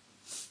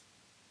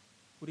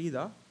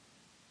 புரியுதா?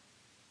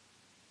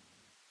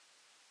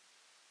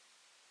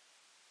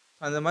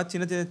 அந்த மாதிரி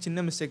சின்ன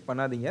மிஸ்டேக்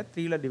பண்ணாதீங்க.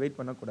 3ல் டிவைட்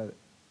பண்ணக்கூடாது.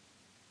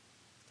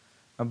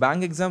 நான்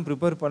பேங்க் எக்ஸாம்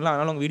ப்ரிப்பேர் பண்ணலாம்,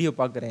 அதனால் உங்கள் வீடியோ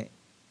பார்க்குறேன்.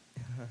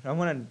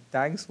 ரமணன்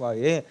தேங்க்ஸ் வா.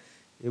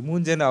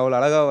 மூஞ்சன்னு அவ்வளோ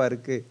அழகாவா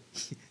இருக்குது.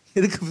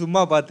 எதுக்கு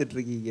சும்மா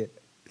பார்த்துட்ருக்கீங்க?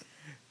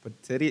 பட்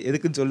சரி,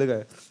 எதுக்குன்னு சொல்லுங்க,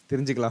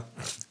 தெரிஞ்சுக்கலாம்.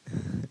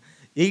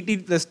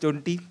 18 +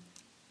 20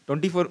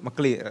 24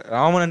 மக்களே.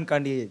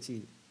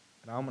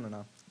 ராமணனா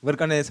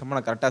இவருக்கான சம்ம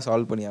நான் கரெக்டாக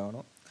சால்வ் பண்ணி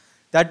ஆகணும்.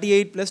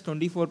 38 +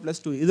 24 +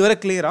 2. இதுவரை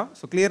கிளியரா?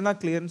 ஸோ கிளியர்னா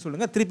கிளியர்னு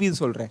சொல்லுங்கள். திருப்பி இது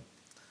சொல்கிறேன்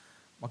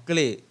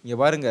மக்களே. இங்கே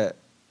பாருங்கள்,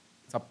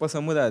 சப்ப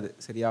சம்முதான் அது.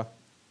 சரியா?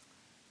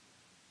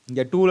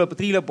 இங்கே 2ல்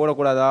 3ல்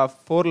போடக்கூடாதா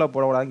 4ல்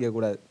போடக்கூடாதுன்னு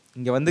கேட்கக்கூடாது.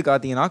 இங்கே வந்து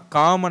பார்த்தீங்கன்னா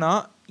காமனாக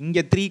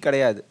இங்கே 3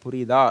 கிடையாது.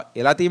 புரியுதா?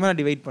 எல்லாத்தையுமே நான்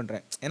டிவைட்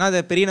பண்ணுறேன். ஏன்னா அதை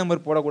பெரிய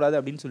நம்பர் போடக்கூடாது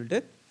அப்படின்னு சொல்லிட்டு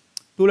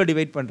 2ல்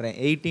டிவைட் பண்ணுறேன்.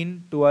 18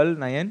 12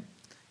 9.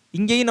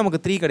 இங்கேயும் நமக்கு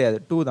 3 கிடையாது,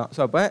 2 தான். ஸோ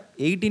அப்போ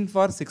 18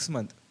 ஃபார் 6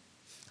 மந்த்.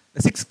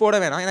 6 போட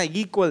வேணாம், ஏன்னா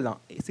ஈக்குவல் தான்.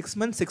 6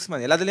 மந்த் 6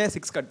 மந்த் எல்லாத்துலேயும்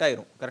 6 கட்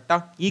ஆயிரும்.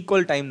 கரெக்டாக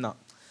ஈக்குவல் டைம் தான்.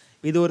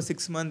 இது ஒரு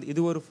 6 மந்த், இது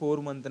ஒரு 4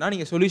 மந்த்னா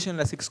நீங்கள்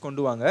சொல்யூஷனில் 6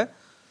 கொண்டு வாங்க.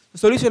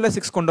 சொல்யூஷனில்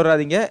 6 கொண்டு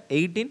வராதிங்க.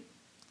 18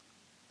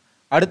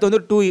 அடுத்து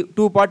வந்து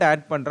 2 பார்ட்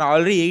ஆட் பண்ணுறேன்.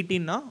 Already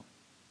 18னா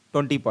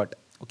 20 part.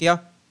 ஓகேயா?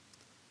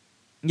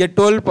 இங்கே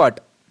 12 பார்ட்.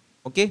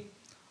 ஓகே,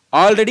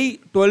 ஆல்ரெடி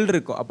 12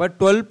 இருக்கும். அப்போ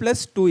 12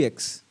 + 2x.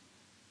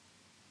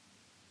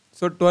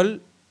 So 12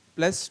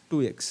 +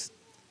 2x.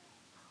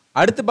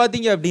 அடுத்து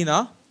பார்த்தீங்க அப்படின்னா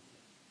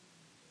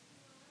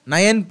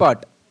 9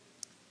 பார்ட்.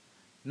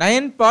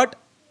 9 பார்ட்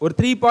ஒரு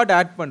 3 பார்ட்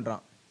ஆட்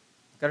பண்ணுறான்.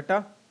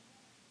 கரெக்டாக?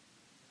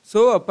 ஸோ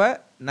அப்போ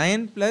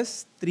 9 +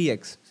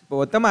 3x. இப்போ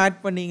மொத்தமாக ஆட்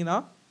பண்ணிங்கன்னா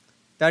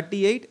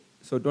 38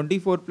 ஸோ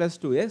 24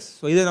 + 2s.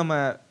 ஸோ இது நம்ம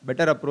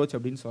பெட்டர் அப்ரோச்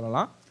அப்படின்னு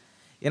சொல்லலாம்.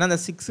 ஏன்னா அந்த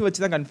 6 வச்சு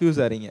தான் கன்ஃபியூஸ்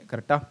ஆகிறீங்க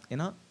கரெக்டாக.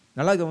 ஏன்னா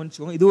நல்லா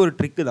கவனிச்சுக்கோங்க, இது ஒரு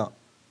ட்ரிக்கு தான்,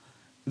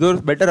 இது ஒரு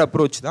பெட்டர்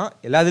அப்ரோச் தான்.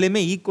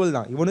 எல்லாத்துலேயுமே ஈக்குவல்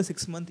தான். இவனும்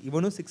 6 month,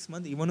 இவனும் 6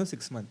 month, இவனும்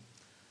 6 month.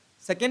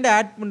 Second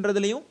add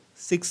பண்ணுறதுலையும்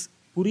 6.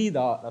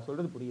 புரியுதா நான்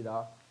சொல்கிறது? புரியுதா?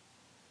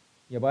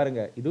 இங்கே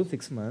பாருங்க, இதுவும்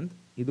 6 month,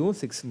 இதுவும்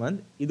 6 month,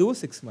 இதுவும்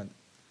 6 month.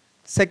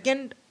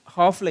 செகண்ட்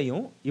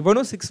ஹாஃப்லையும்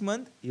இவனும் 6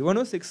 month,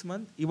 இவனும் 6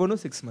 month,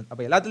 இவனும் 6 month.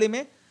 அப்போ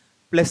எல்லாத்துலேயுமே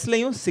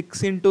ப்ளஸ்லையும்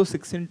 6 ×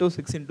 6 ×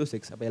 6 ×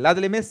 6. அப்போ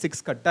எல்லாத்துலேயுமே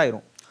 6 கட்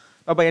ஆயிரும்.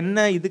 அப்போ என்ன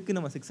இதுக்கு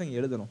நம்ம 6 அங்கே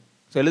எழுதணும்.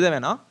 ஸோ எழுத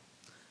வேணாம்.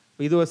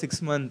 இப்போ இது ஒரு 6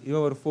 month,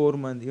 இவன் ஒரு 4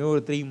 month, இவன்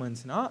ஒரு 3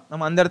 monthsனா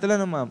நம்ம அந்த இடத்துல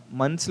நம்ம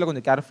மந்த்ஸில்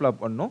கொஞ்சம் கேர்ஃபுல்லாக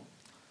பண்ணணும்.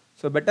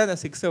 ஸோ பெட்டர் அந்த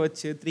 6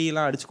 வச்சு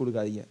 3 அடிச்சு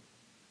கொடுக்காதீங்க.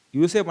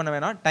 யூஸே பண்ண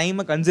வேணாம்,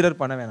 டைமை கன்சிடர்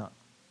பண்ண வேணாம்,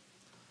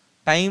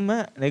 டைமை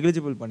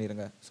நெக்லிஜிபிள்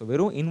பண்ணிடுங்க. ஸோ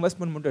வெறும்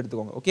இன்வெஸ்ட்மெண்ட் மட்டும்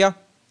எடுத்துக்கோங்க. ஓகேயா?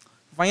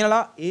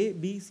 ஃபைனலாக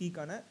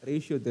ஏபிசிக்கான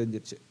ரேஷியோ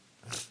தெரிஞ்சிருச்சு.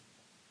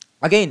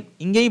 அகெயின்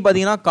இங்கேயும்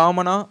பார்த்தீங்கன்னா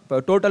காமனாக இப்போ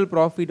டோட்டல்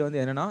ப்ராஃபிட் வந்து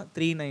என்னென்னா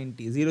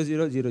 390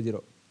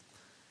 0000.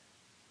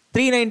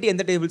 390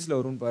 எந்த டேபிள்ஸில்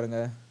வரும்னு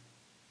பாருங்கள்.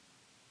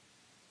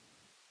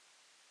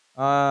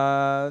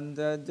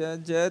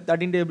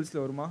 13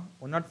 டேபிள்ஸில் வருமா?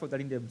 104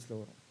 13 டேபிள்ஸில்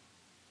வரும்.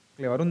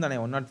 ஓகே வரும் தானே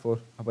 104.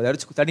 அப்போ இதை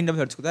அடிச்சு 13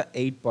 டேபிள்ஸ் அடிச்சு கொடுத்தா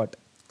 8 part.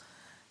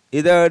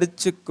 இதை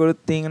அடிச்சு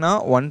கொடுத்தீங்கன்னா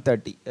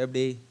 130.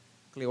 எப்படி?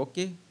 Clear?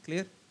 Okay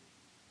clear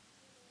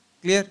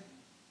clear.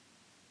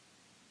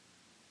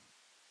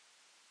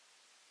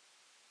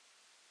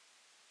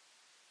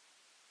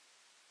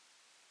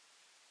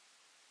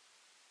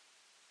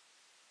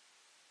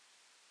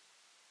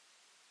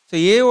 So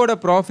ஏவோட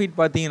ப்ராஃபிட்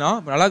பார்த்தீங்கன்னா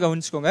நல்லா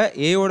கவனிச்சுக்கோங்க,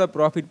 ஏவோட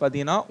ப்ராஃபிட்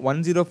பார்த்தீங்கன்னா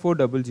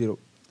 10400.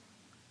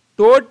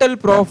 டோட்டல்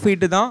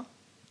ப்ராஃபிட் தான்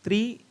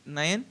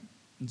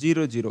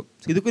 3900.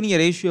 இதுக்கு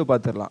நீங்கள் ரேஷியோ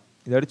பார்த்துடலாம்.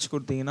 இது அடிச்சு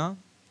கொடுத்தீங்கன்னா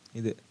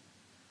இது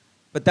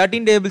இப்போ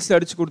 13 டேபிள்ஸ்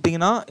அடிச்சு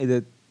கொடுத்தீங்கன்னா இது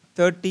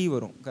 30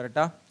 வரும்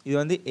கரெக்டாக. இது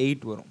வந்து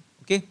 8 வரும்.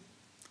 ஓகே.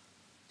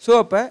 ஸோ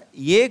அப்போ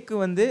ஏக்கு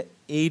வந்து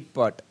 8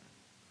 part.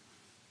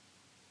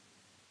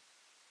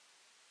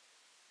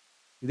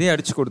 இதே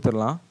அடிச்சு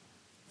கொடுத்துடலாம்.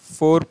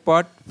 4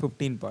 part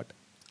 15 part.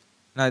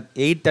 நான்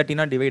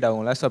 830 டிவைட்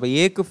ஆகும்ல. ஸோ அப்போ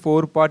ஏக்கு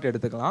 4 part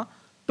எடுத்துக்கலாம்.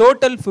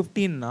 டோட்டல்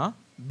 15னா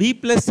பி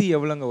ப்ளஸ் சி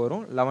எவ்வளோங்க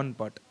வரும்? 11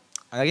 part.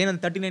 அகைன்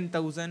அந்த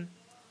 39,000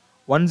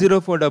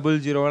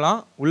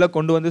 10400லாம் உள்ளே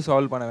கொண்டு வந்து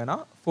சால்வ் பண்ண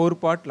வேணாம். 4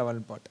 part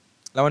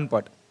 11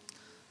 part.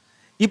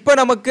 இப்போ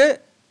நமக்கு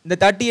இந்த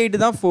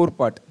 38 தான் 4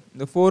 part.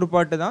 இந்த 4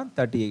 part தான்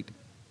 38.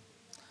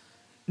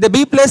 இந்த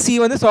பி ப்ளஸ் சி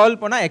வந்து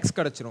சால்வ் பண்ணால் எக்ஸ்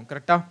கிடச்சிரும்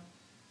கரெக்டாக.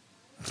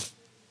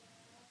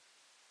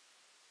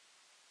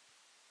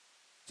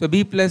 So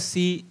B plus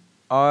C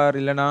R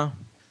இல்லைனா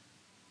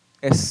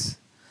எஸ்.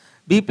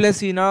 பி ப்ளஸ்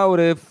சினா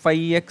ஒரு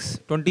 5x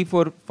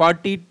 24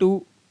 42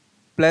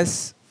 +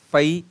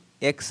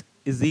 5x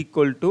is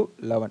equal to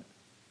 11.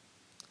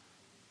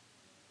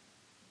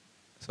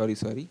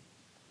 Sorry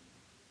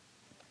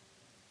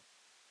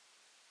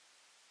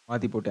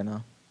மாற்றி போட்டேனா?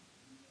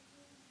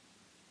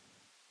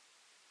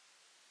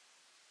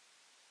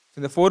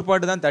 இந்த 4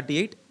 part தான்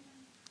 38,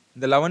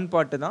 இந்த 11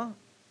 part தான்.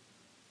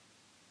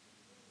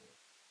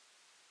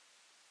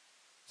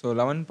 ஸோ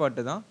 11 part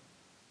தான்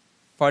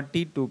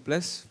 42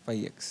 +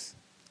 5x.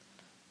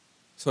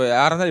 ஸோ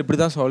யாராக இருந்தாலும் இப்படி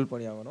தான் சால்வ்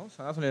பண்ணி ஆகணும். ஸோ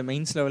அதான் சொல்லி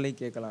மெயின்ஸ்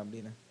லெவல்லையும் கேட்கலாம்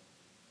அப்படின்னு.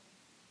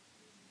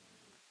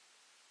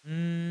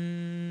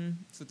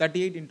 ஸோ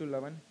 38 ×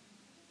 11.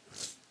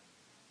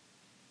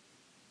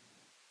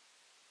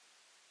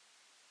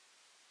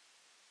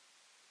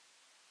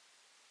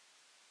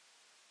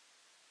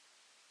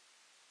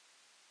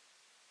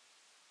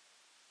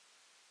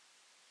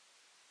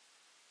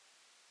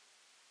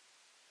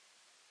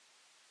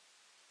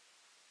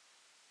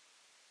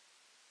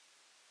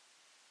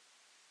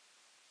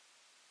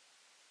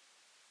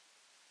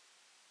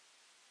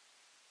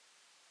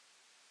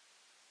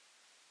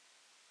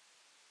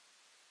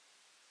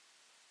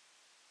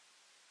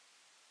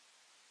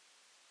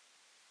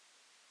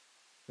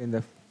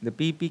 இந்த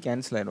பிபி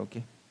கேன்சல் ஆகிடும்.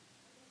 ஓகே,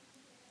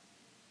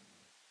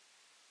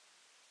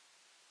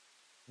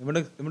 இது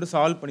மட்டும்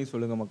சால்வ் பண்ணி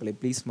சொல்லுங்கள் மக்களே,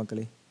 ப்ளீஸ்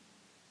மக்களே.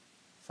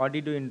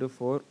 42 ×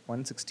 4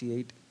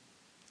 168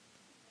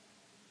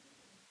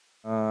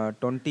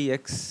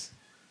 20x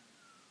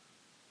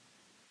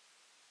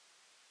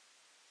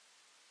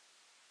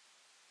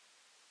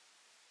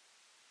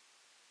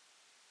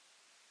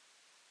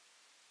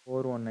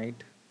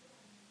 418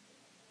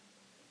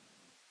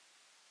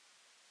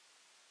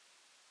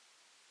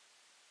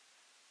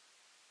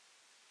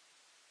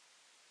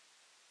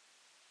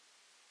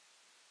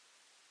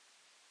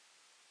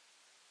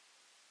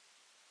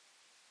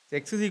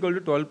 x is equal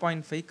to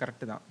 12.5.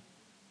 Correct தான்.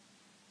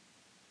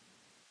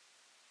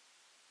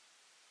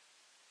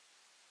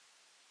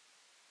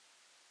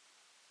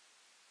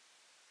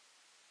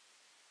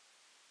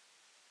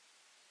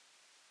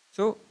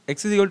 So x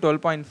is equal to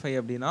 12.5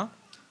 அப்படின்னா,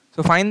 so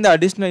find the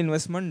additional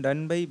investment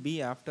done by B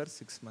after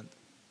 6 months.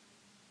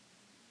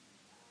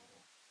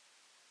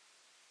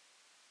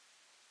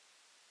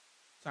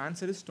 So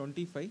answer is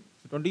 25.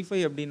 So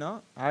 25 அப்படின்னா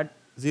add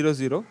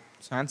 00.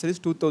 So answer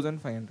is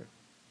 2500.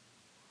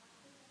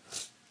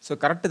 So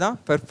correct தான்.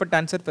 Perfect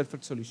answer,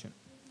 perfect solution.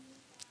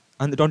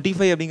 அந்த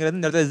 25 அப்படிங்கிறது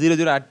இந்த இடத்துல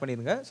 0 add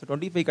பண்ணிடுங்க. So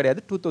 25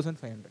 கிடையாது,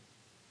 2500.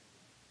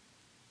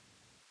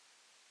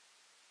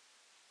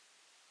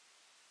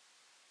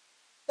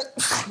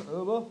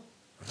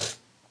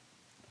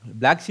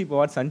 Black sheep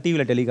award Sun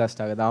டிவியில்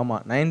டெலிகாஸ்ட் ஆகுது.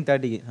 ஆமாம்,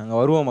 9:30க்கு நாங்கள்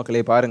வருவோம்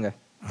மக்களே, பாருங்கள்.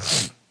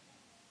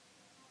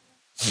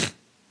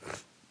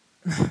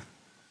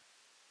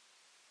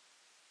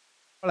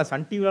 பரவாயில்ல,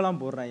 சன் டிவிலலாம்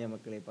போடுறாங்க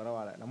மக்களே,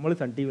 பரவாயில்ல, நம்மளும்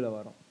சன் டிவியில்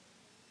வரோம்.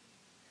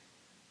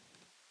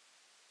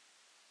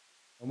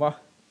 ரொம்ப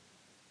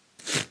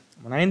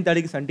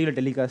 9:30க்கு சன் டிவியில்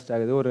டெலிகாஸ்ட்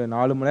ஆகுது. ஒரு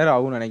 4 மணி நேரம்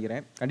ஆகும்னு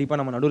நினைக்கிறேன். கண்டிப்பாக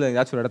நம்ம நடுவில்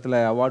ஏதாச்சும் ஒரு இடத்துல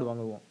அவார்டு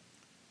வாங்குவோம்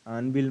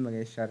அன்பில்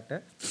மகேஷ் சார்கிட்ட.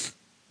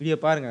 வீடியோ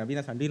பாருங்கள். அப்படி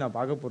நான் சன் டிவி நான்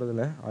பார்க்க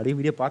போகிறதில்ல, அப்படியே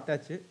வீடியோ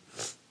பார்த்தாச்சு.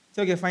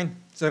 சரி, ஓகே, ஃபைன்.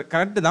 சார்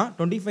கரெக்டு தான்.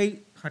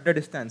 2500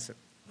 இஸ் த ஆன்சர்.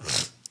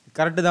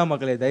 கரெக்டு தான்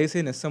மக்களே.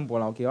 தயவுசெய்து நெஸ்ஸம்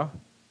போகலாம். ஓகேவா?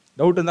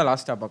 டவுட் இருந்தால்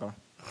லாஸ்ட்டாக பார்க்கலாம்.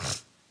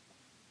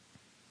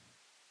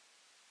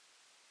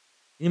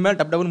 இனிமேல்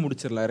டப்புன்னு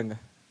முடிச்சிடலாம். இருங்க,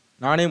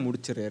 நானே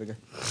முடிச்சிடுறேன். இருங்க,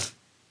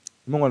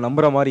 இன்னும் உங்களை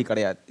நம்புற மாதிரி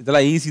கிடையாது.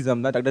 இதெல்லாம் ஈஸி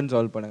சம் தான், டக்குன்னு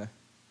சால்வ் பண்ணுங்கள்.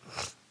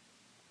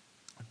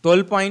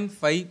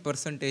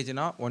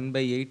 12.5%னா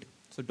 1/8.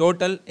 So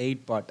total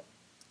 8 part.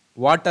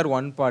 Water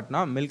 1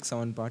 பார்ட்னா milk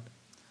 7 part.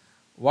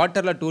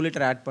 வாட்டரில் 2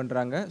 லிட்டர் ஆட்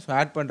பண்ணுறாங்க. ஸோ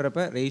ஆட் பண்ணுறப்ப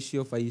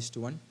ரேஷியோ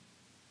 5:1.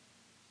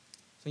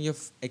 ஸோ இங்கே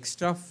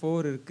எக்ஸ்ட்ரா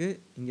 4 இருக்குது,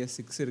 இங்கே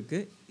 6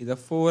 இருக்குது. இதை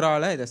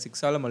 4ஆல் இதை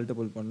 6ஆல்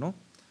மல்டிபிள் பண்ணணும்.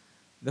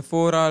 இதை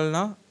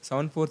 4ஆல்னா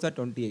 7 4s are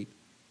 28.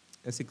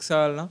 இதை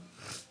 6ஆல்னா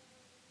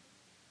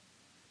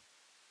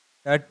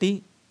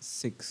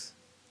 36.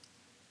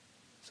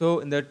 ஸோ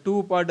இந்த 2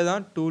 பார்ட்டு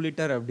தான் 2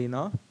 லிட்டர்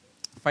அப்படின்னா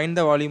find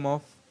the volume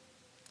of.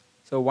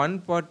 So 1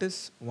 part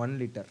is 1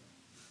 litre.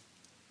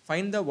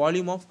 Find the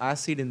volume of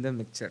acid in the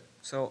mixer.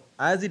 So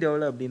acid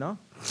எவ்வளோ அப்படின்னா,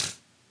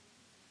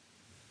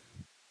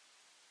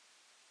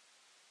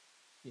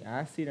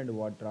 ஆசிட் அண்ட்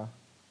வாட்டரா?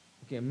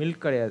 ஓகே,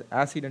 மில்க் கிடையாது,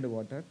 acid and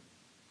water.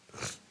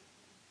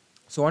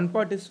 So 1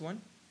 part is 1.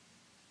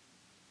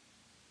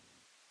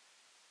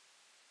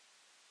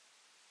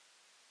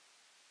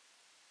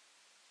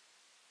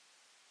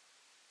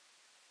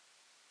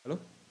 Hello,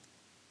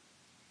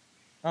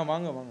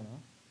 வாங்க வாங்கண்ணா.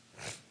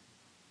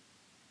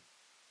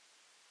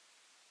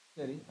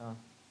 சரி,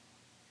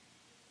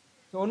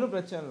 so ஒன்றும்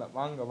பிரச்சனை இல்லை,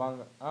 வாங்க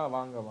வாங்க.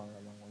 வாங்க வாங்க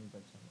வாங்க, ஒன்றும்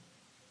பிரச்சனை இல்லை.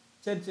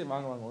 சரி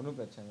வாங்க வாங்க, ஒன்றும்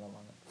பிரச்சனை இல்லை,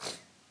 வாங்க.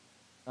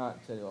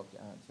 சரி, ஓகே.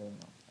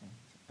 சரிண்ணா.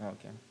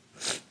 ஓகே.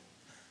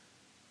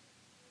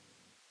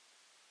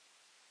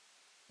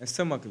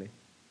 எஸ்எம் மக்களே,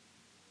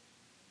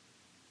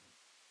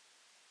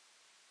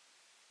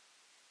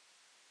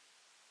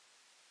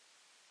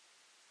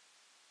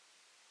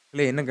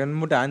 இல்லை என்ன கண்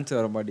மட்டும் ஆன்சர்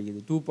வர மாட்டேங்குது.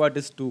 2 பார்ட்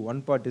இஸ் 2,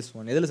 1 பார்ட் இஸ்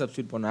 1. எதில்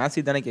சப்ஸ்டியூட் பண்ணணும்?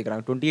 ஆசிட் தானே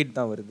கேட்குறாங்க. 28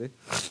 தான் வருது.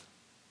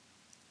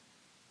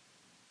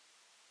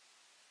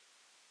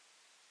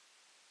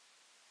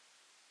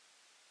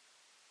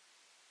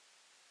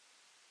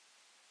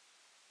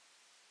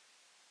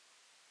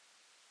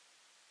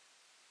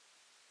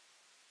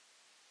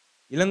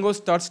 Ilango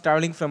starts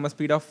travelling from a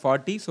speed of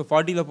 40. So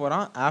 40ல்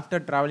போகிறான்.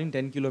 ஆஃப்டர் ட்ராவலிங்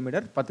 10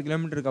 கிலோமீட்டர், 10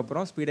 கிலோமீட்டருக்கு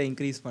அப்புறம் ஸ்பீடை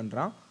இன்க்ரீஸ்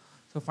பண்ணுறான்.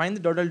 So find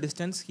the total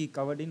distance he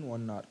covered in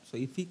 1 hour. So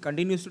if he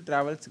continues to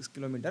travel 6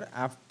 kilometre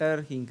after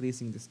he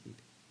increasing the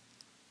speed.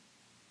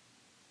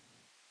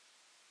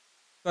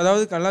 So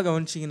அதாவது நல்லா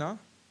கவனிச்சிங்கன்னா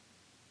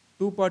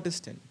 2 part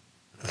is 10.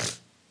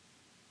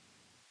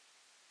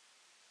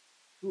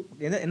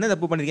 என்ன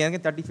தப்பு பண்ணியிருக்கேன்?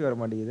 எனக்கு 35 வர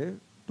மாட்டேங்குது.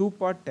 2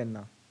 பார்ட்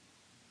 10.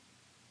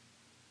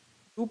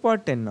 2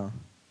 பார்ட் 10.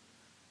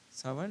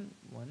 7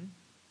 1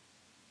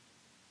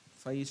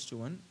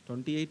 5:1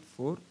 28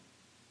 4.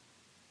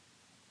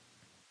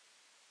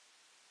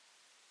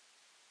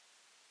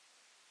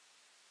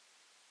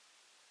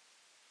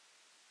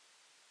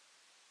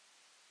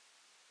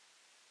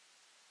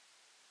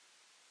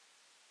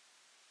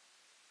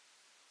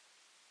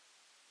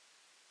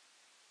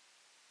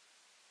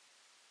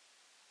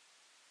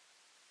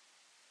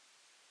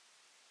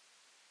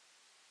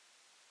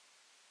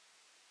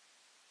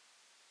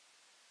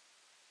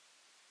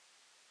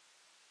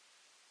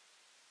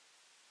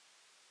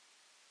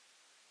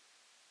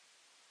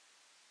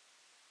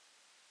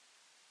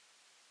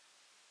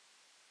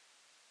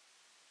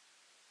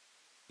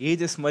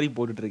 ஏஜஸ் மாதிரி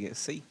போட்டுட்ருக்கேன்.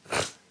 சரி,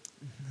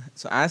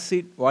 so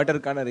acid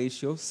வாட்டருக்கான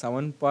ratio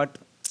 7 part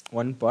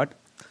 1 part.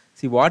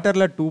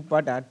 வாட்டரில் 2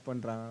 பார்ட் ஆட்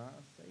பண்ணுறாங்கன்னா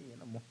சரி,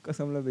 என்ன மொக்க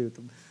சம்மில் போய்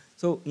ஊற்றும்.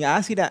 ஸோ இங்கே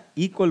ஆசிடை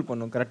ஈக்குவல்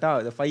பண்ணும்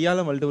கரெக்டாக. இதை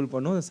 5ஆல் மல்டிபிள்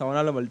பண்ணும்,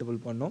 7ஆல் மல்டிபிள்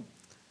பண்ணும்.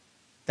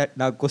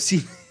 நான்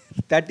கொஸ்டின்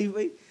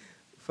 35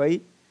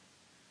 5.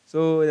 ஸோ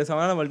இதை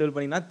 7ஆல் மல்டிபிள்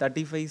பண்ணிங்கன்னா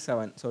 35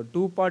 7. So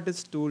 2 part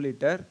is 2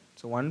 litre.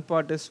 So 1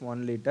 part is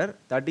 1 litre.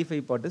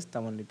 35 part is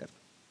 7 litre.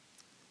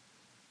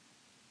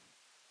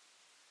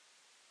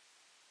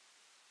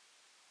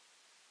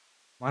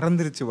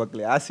 மறந்துருச்சு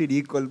மக்களே, ஆசிட்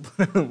ஈக்குவல்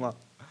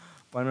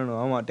பண்ணணும்.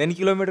 ஆமாம், 10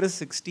 கிலோமீட்டர்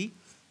 60.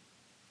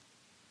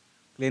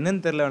 இல்லை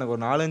என்னன்னு தெரில, எனக்கு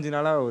ஒரு 4-5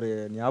 நாளாக ஒரு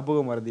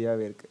ஞாபகம்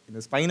மறதியாகவே இருக்குது. இந்த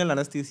ஸ்பைனல்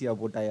அனஸ்தீசியா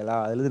போட்டாயலா,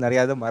 அதுலேருந்து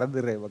நிறையா தான்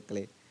மறந்துடுறேன்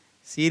மக்களே.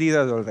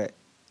 சீரியஸாக சொல்கிறேன்,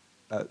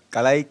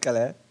 கலை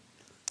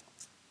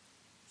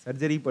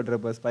சர்ஜரி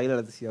பண்ணுறப்ப ஸ்பைனல்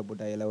அனஸ்தீசியா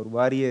போட்டாயலா ஒரு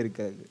மாதிரியே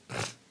இருக்காது.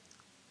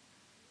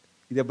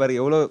 இதை பாரு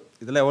எவ்வளோ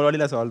இதெல்லாம் எவ்வளோ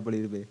வாட்டி நான் சால்வ்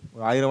பண்ணியிருப்பேன்,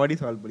 ஒரு 1000 வாட்டி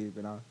சால்வ்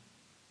பண்ணியிருப்பேன். நான்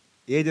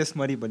ஏஜஸ்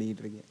மாதிரி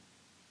பண்ணிக்கிட்டு இருக்கேன்.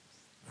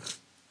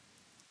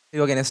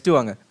 சரி ஓகே, நெக்ஸ்ட்டு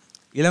வாங்க.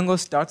 Ilango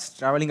starts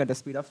travelling at a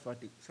speed of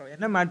 40. So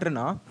என்ன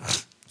மேட்ருனா,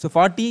 ஸோ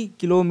 40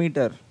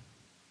 கிலோமீட்டர்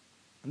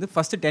வந்து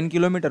ஃபஸ்ட்டு 10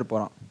 கிலோமீட்டர்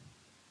போகிறான்,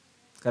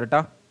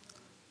 கரெக்டாக?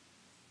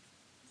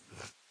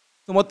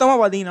 ஸோ மொத்தமாக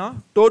பார்த்தீங்கன்னா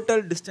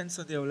டோட்டல் டிஸ்டன்ஸ்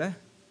வந்து எவ்வளோ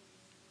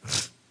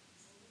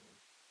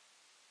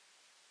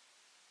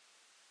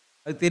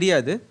அது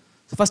தெரியாது.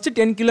 ஸோ ஃபஸ்ட்டு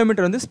 10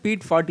 கிலோமீட்டர் வந்து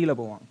ஸ்பீட் 40ல்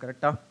போவான்,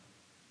 கரெக்டாக?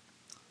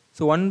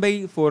 So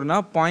 1/4னா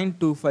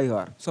 0.25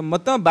 hour. ஸோ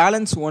மொத்தம்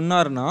பேலன்ஸ் 1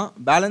 ஹார்னா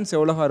பேலன்ஸ்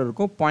எவ்வளோ ஹார்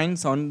இருக்கும்?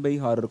 0.7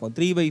 ஹார் இருக்கும்,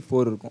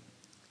 3/4 இருக்கும்.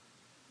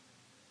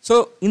 ஸோ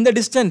இந்த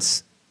டிஸ்டன்ஸ்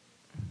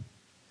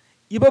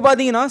இப்போ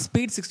பார்த்தீங்கன்னா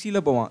ஸ்பீட்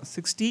 60ல் போவான்,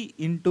 60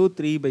 ×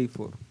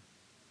 3/4.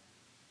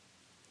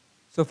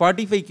 So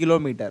 45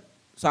 kilometre.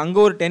 ஸோ அங்கே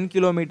ஒரு 10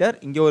 கிலோமீட்டர்,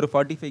 இங்கே ஒரு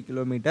 45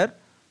 kilometre.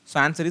 So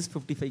answer is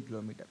 55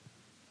 kilometre.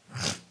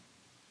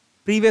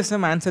 Previous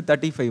time answer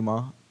 35மா,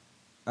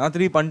 நான்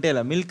திரும்பி பண்ணிட்டே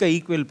இல்லை, மில்கை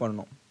ஈக்குவல்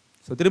பண்ணணும்.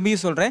 ஸோ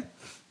திரும்பியும் சொல்கிறேன்.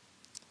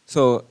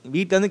 ஸோ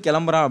வீட்டிலேருந்து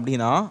கிளம்புறான்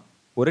அப்படின்னா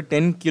ஒரு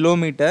 10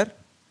 கிலோமீட்டர்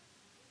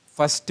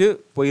ஃபஸ்ட்டு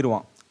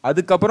போயிடுவான்.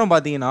 அதுக்கப்புறம்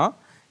பார்த்தீங்கன்னா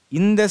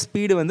இந்த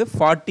ஸ்பீடு வந்து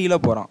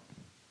 40ல் போகிறான்.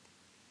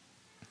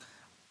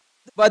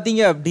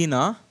 பார்த்தீங்க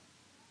அப்படின்னா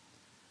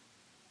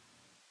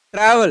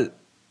ட்ராவல்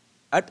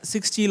அட்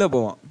 60ல்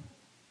போவான்.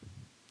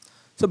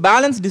 ஸோ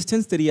பேலன்ஸ்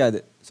டிஸ்டன்ஸ் தெரியாது.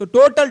 ஸோ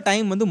டோட்டல்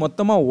டைம் வந்து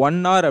மொத்தமாக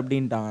 1 ஹவர்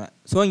அப்படின்ட்டாங்க.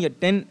 ஸோ இங்கே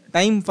 10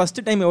 டைம்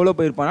ஃபஸ்ட்டு டைம் எவ்வளோ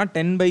போயிருப்பான்னா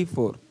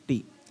 10/4 t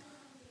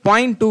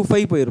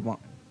 0.25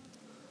 போயிருப்பான்.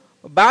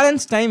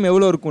 பேலன்ஸ் டைம்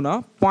எவ்வளோ இருக்குன்னா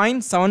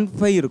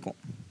 0.75 இருக்கும்.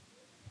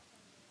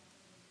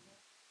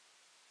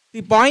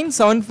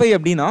 0.75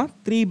 அப்படின்னா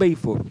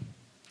 3/4.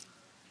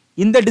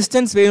 இந்த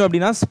டிஸ்டன்ஸ் வேணும்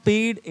அப்படின்னா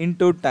speed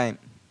into time,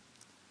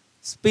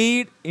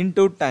 speed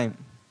into time.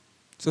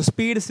 So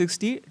speed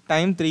 60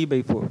 time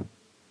 3/4.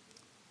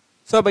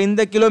 So அப்போ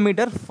இந்த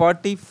kilometre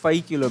 45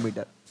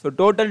 kilometre. So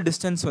total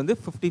distance வந்து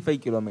 55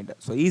 கிலோமீட்டர்.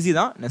 ஸோ ஈஸி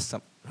தான், next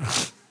sum.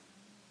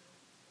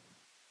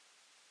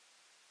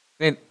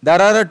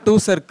 There are 2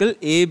 circle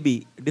AB,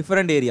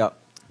 different area.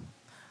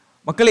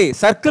 மக்களே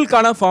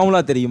சர்க்கிள்கான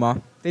ஃபார்முலா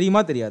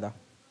தெரியுமா தெரியாதா?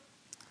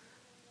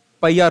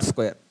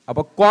 πr².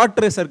 அப்போ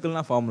குவார்டர்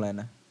சர்க்கிள்னா ஃபார்முலா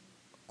என்ன?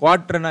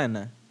 குவார்டர்னா என்ன?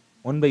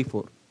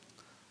 1/4.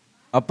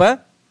 அப்போ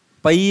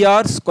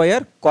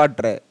πr²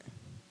 quarter.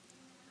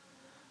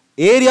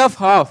 Area of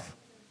half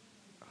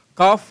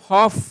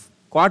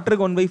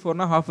குவார்டருக்கு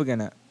 1/4னா ஹாஃபுக்கு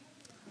என்ன?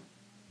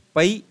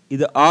 பை.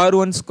 இது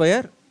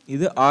r1²,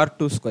 இது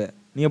r2².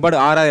 நீங்கள் பாட்டு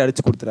ஆறாயிரம்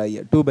அடிச்சு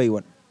கொடுத்துறாங்க,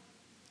 2/1.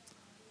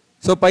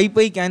 So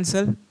by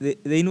cancel.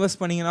 இதை இன்வெஸ்ட்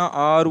பண்ணிங்கன்னா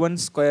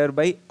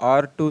r1²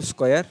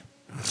 r2².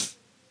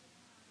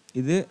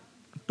 இது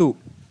 2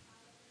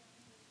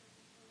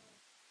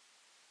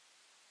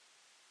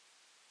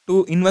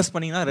 இன்வெஸ்ட்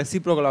பண்ணிங்கன்னா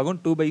ரெசிப்ரோக்கல் ஆகும்,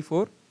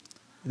 2/4.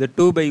 இது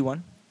 2/1.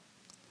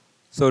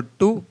 ஸோ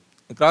 2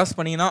 கிராஸ்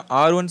பண்ணிங்கன்னா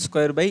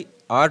r1²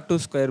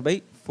 r2²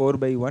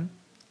 4/1.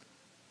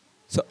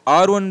 So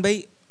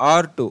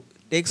r1/r2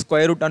 take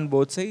square root on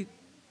both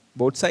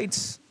sides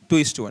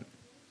 2:1.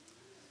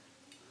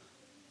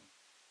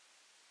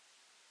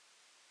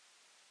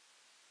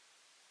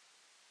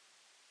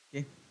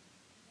 Okay,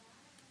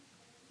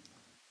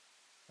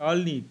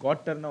 கால்னி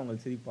குவார்டர்னா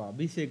உங்களுக்கு சிரிப்பா?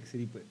 அபிஷேக்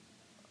சிரிப்பு.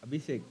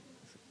 Abhishek,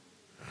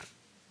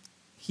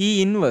 he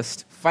invest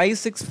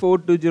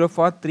 56420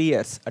 for 3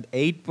 years at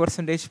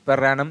 8% per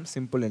annum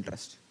simple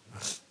interest.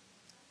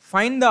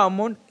 Find the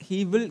amount he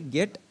will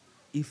get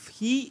if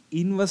he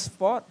invests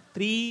for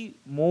 3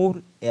 more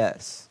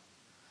years.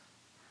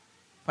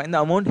 Find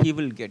the amount he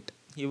will get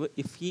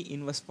if he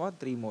invests for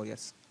 3 more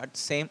years at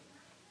same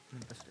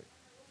interest rate.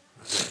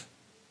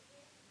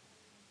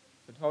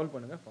 Solve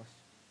பண்ணுங்க fast.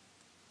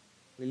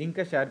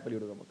 லிங்கை share பண்ணி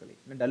விடுங்க மக்களே.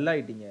 இன்னும் dull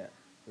ஆகிட்டீங்க,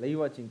 live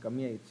வாட்சிங்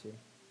கம்மியாயிடுச்சு.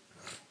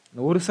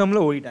 ஒரு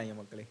சம்மில் ஓடிட்டாங்க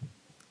மக்களே,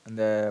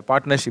 அந்த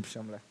பார்ட்னர்ஷிப்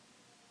சம்மில்.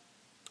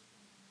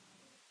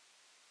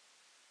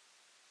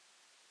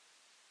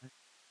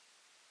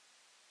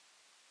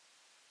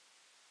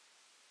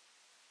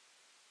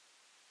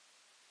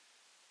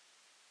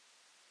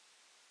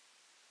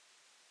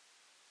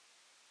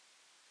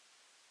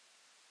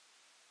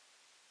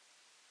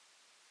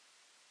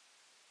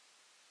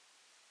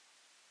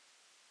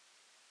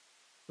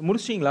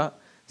 முடிச்சிட்டிங்களா?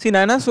 சரி,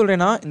 நான் என்ன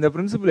சொல்கிறேன்னா இந்த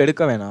பிரின்சிபல்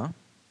எடுக்க வேணாம்.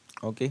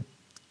 ஓகே,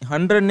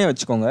 100ன்னே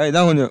வச்சுக்கோங்க,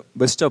 இதான் கொஞ்சம்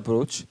பெஸ்ட்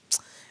அப்ரோச்.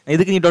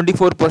 இதுக்கு நீ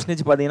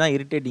 24% பார்த்தீங்கன்னா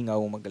இரிட்டேட்டிங்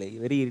ஆகும் மக்களே,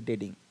 வெரி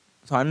இரிட்டேட்டிங்.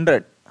 ஸோ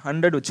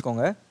 100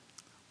 வச்சுக்கோங்க.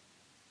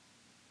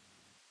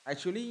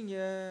 ஆக்சுவலி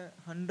இங்கே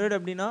 100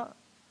 அப்படின்னா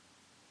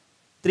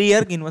 3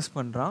 இயர்க்கு இன்வெஸ்ட்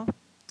பண்ணுறான்.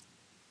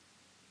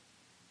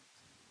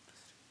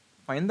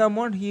 Find the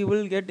amount he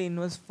will get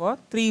invest for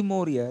 3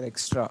 more year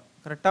extra,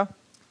 கரெக்டாக?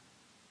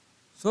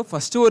 ஸோ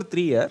ஃபஸ்ட்டு ஒரு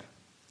 3 year,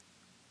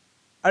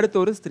 அடுத்து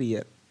ஒரு 3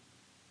 year.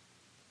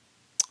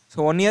 ஸோ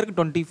 1 இயருக்கு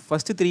 20,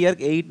 ஃபஸ்ட்டு 3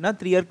 இயருக்கு 8னா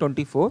 3 இயருக்கு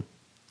 24.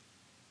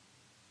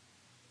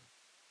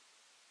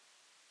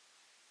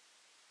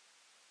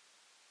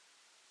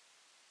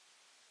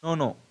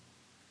 நோ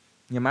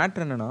இங்கே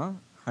மேட்ரு என்னன்னா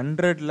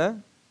 100ல்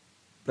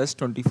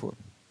 +24.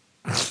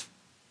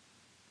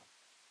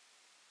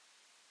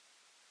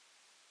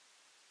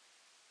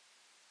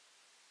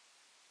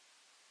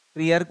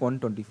 3 இயருக்கு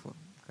 124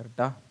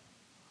 கரெக்டா?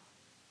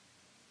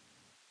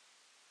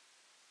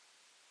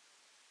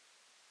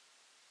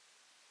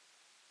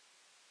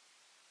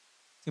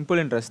 சிம்பிள்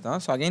இன்ட்ரெஸ்ட் தான்.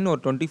 ஸோ அகைன்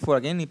ஒரு 24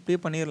 அகைன் இப்படியே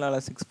பண்ணிடலாம்ல.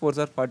 6 4s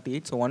are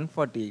 48. ஸோ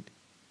 148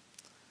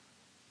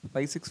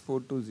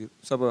 56420.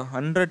 ஸோ அப்போ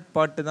 100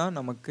 பார்ட்டு தான்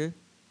நமக்கு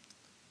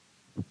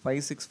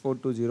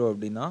 56420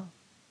 அப்படின்னா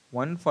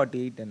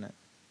 148 என்ன?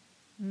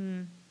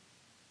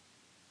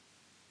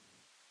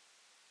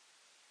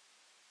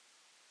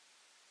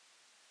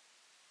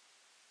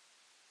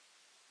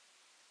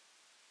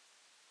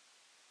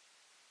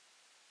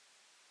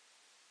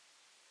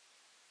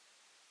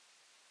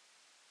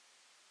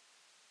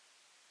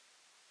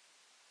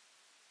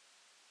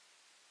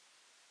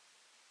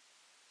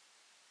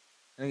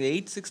 எனக்கு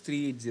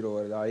 86380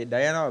 வருதா?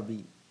 Diana B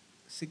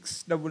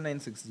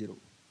 69960.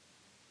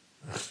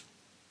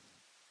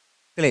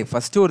 இல்லை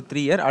ஃபஸ்ட்டு ஒரு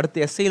 3 இயர்,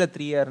 அடுத்து எஸ்ஐயில்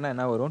 3 இயர்னா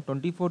என்ன வரும்?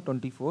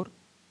 24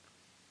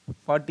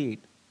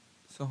 48.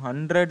 ஸோ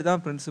 100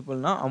 தான்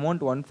பிரின்சிபல்னா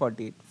amount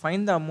 148.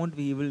 Find the amount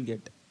we will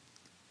get.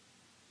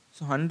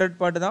 So 100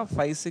 part தான்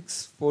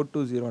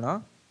 56420னா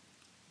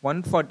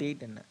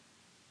 148 என்ன?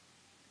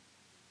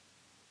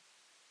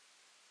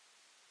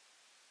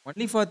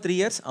 Only for 3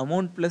 years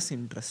amount plus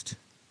interest.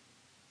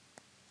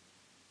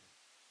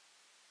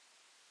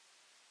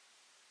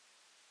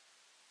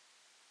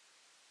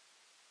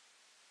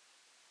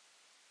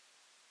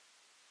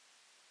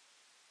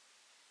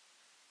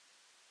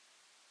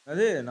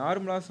 அது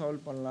நார்மலாக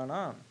சால்வ் பண்ணலான்னா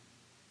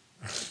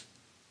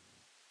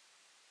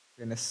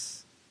என்எஸ்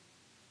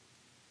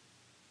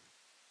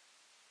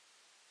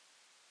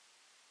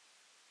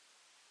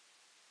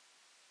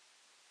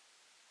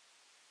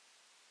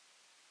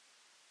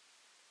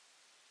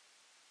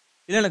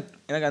இல்லை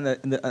எனக்கு அந்த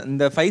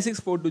இந்த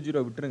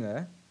 56420 விட்டுருங்க.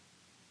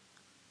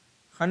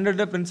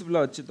 100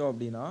 பிரின்சிபலாக வச்சுட்டோம்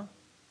அப்படின்னா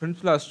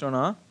பிரின்சிபலாக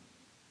வச்சிட்டோன்னா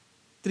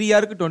 3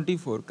 இயருக்கு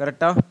 24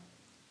 கரெக்டாக?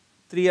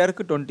 3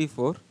 இயருக்கு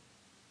 24.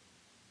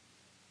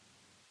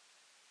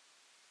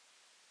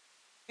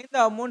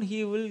 The amount he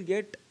will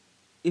get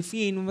if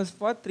he invests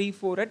for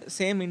 3-4 at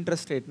same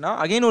interest rate na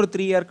again ஒரு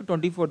 3 இயருக்கு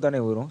 24 தானே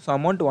வரும். So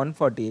amount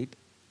 148.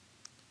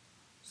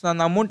 ஸோ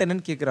அந்த அமௌண்ட்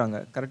என்னன்னு கேட்குறாங்க,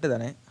 கரெக்டு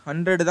தானே?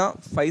 100 தான்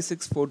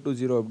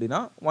 56420 அப்படின்னா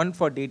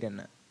 148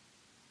 என்ன?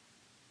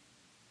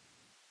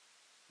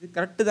 இது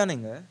கரெக்டு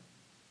தானேங்க?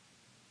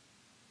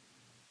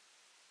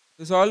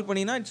 இது சால்வ்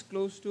பண்ணினா இட்ஸ்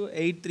க்ளோஸ் டு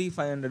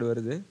 83500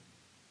 வருது.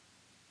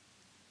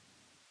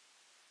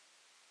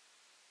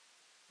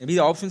 மேபி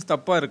இது ஆப்ஷன்ஸ்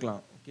தப்பாக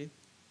இருக்கலாம். Okay,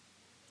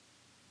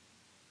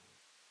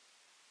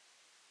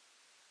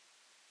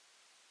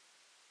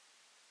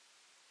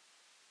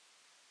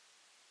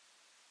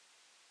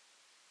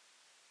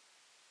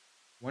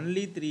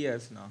 only 3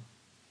 இயர்ஸ்ண்ணா.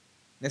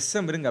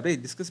 நெஸ்ஸம் இருங்க, அப்படியே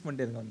டிஸ்கஸ்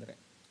பண்ணிட்டே இருங்க,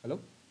 வந்துடுறேன். ஹலோ,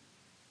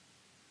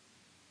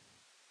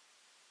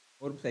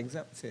 ஒரு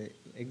நிமிஷம்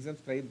எக்ஸாம்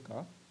ஸ்கிரைப்க்கா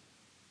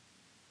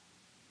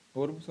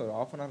ஒரு நிமிஷம், ஒரு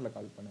 ½ hourல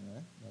கால்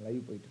பண்ணுங்கள், நான்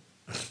லைவ் போயிட்டு.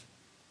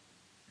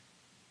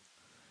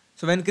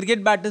 So when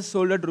cricket bat is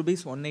sold at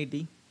rupees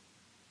 180,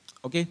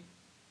 okay,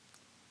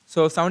 so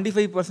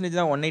 75%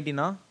 தான்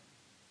 180னா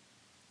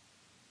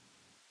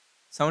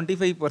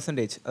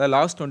 75%, அதாவது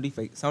லாஸ்ட்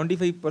 25,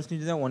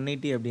 75% தான்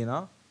 180 அப்படின்னா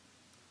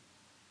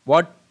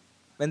what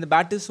when the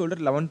bat is sold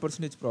at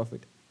 11%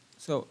 profit.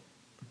 So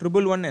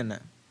 111 என்ன?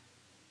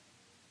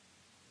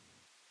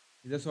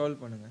 இதை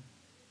சால்வ் பண்ணுங்க.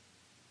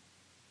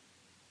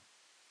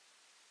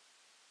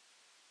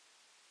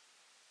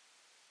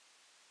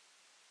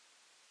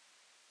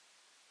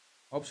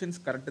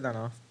 ஆப்ஷன்ஸ் கரெக்டு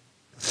தானா?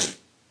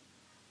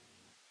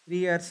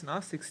 3 இயர்ஸ்னா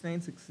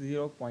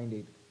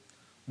 6960.8,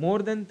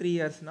 மோர் தென் 3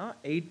 இயர்ஸ்னா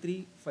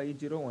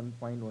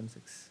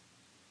 8350.1.16.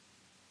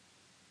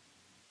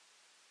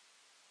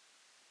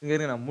 இங்கே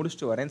இருங்க, நான்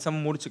முடிச்சுட்டு வரேன்,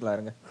 சம் முடிச்சுக்கலாம்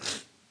இருங்க.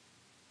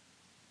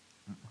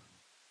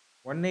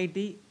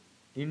 180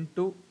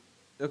 இன்ட்டு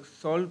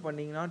சால்வ்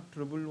பண்ணிங்கன்னா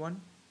 111.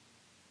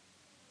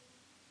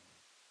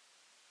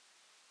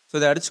 ஸோ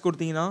இதை அடிச்சு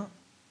கொடுத்தீங்கன்னா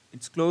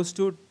இட்ஸ் க்ளோஸ்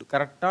டு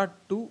கரெக்டாக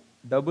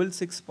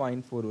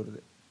 266.4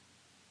 வருது.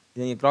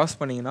 இதை நீங்கள் க்ராஸ்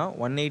பண்ணிங்கன்னா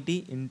 180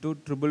 இன்ட்டு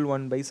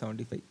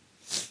 111/75.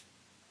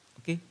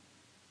 ஓகே,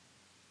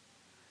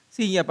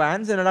 சி அப்போ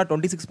ஆன்சர் என்னடா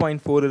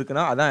 26.4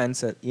 இருக்குன்னா அதான்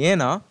ஆன்சர்.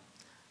 ஏன்னா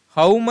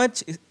how much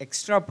is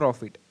extra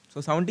profit? So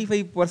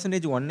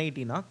 75%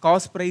 180னா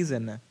cost price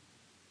என்ன?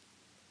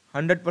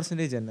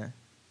 100% என்ன?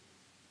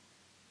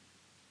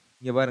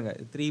 இங்கே பாருங்கள்,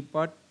 3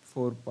 part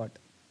 4 part.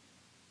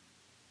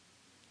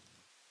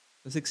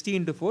 So 60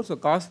 into 4, so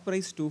cost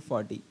price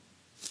 240.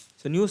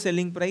 So new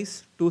selling price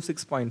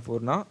 26.4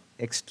 na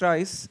extra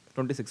is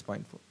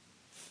 26.4.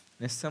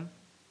 Next sum.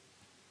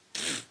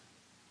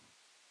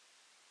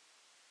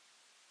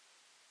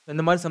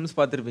 இந்த மாதிரி சம்ஸ்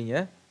பார்த்துருப்பீங்க.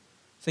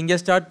 ஸோ இங்கே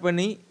ஸ்டார்ட்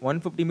பண்ணி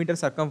 150 metre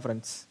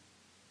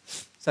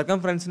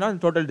சர்க்கம்ஃபரன்ஸ்னா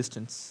total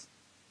distance.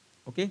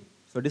 Okay,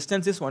 so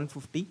distance is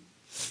 150.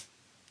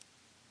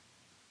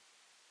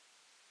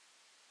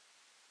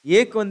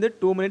 ஏக்கு வந்து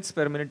 2 minutes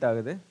per minute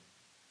ஆகுது.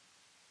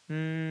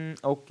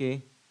 ஓகே,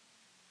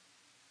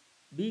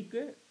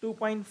 பிக்கு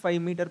 2.5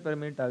 meter per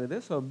minute ஆகுது.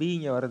 ஸோ பி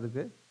இங்கே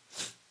வர்றதுக்கு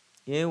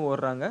ஏ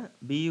ஓடுறாங்க,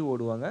 பி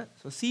ஓடுவாங்க.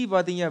 ஸோ சி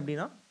பார்த்தீங்க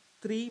அப்படின்னா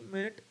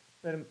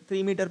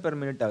 3 meter per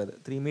minute ஆகுது.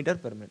 3 meter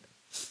per minute.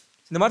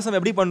 இந்த மாதிரி நம்ம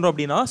எப்படி பண்ணுறோம்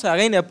அப்படின்னா, ஸோ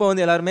அகைன் எப்போ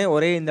வந்து எல்லாருமே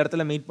ஒரே இந்த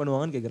இடத்துல மீட்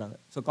பண்ணுவாங்கன்னு கேட்குறாங்க.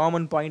 ஸோ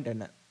காமன் பாயிண்ட்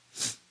என்ன?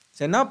 ஸோ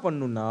என்ன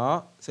பண்ணணும்னா,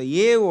 ஸோ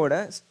ஏவோட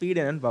ஸ்பீட்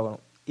என்னன்னு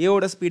பார்க்கணும்.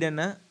 ஏவோட ஸ்பீட்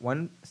என்ன?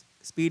 One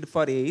speed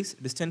for A is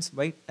distance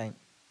by time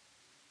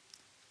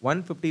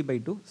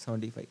 150/2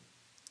 75.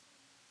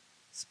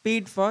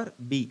 Speed for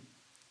B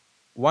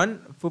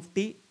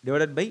 150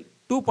 divided by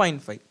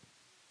 2.5.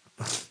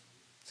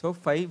 So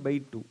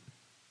 5/2.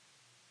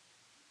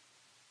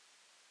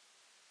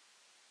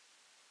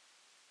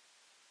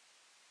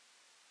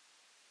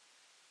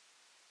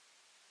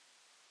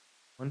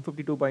 One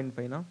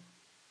 52.5 now.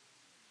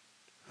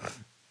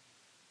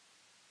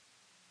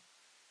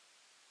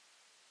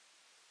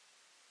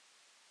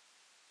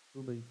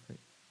 2/5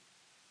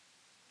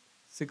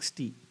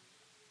 60.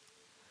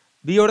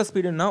 B ஓட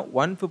ஸ்பீட் என்ன?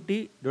 150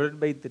 divided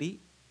by 3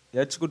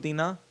 h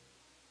கொடுத்தீங்கன்னா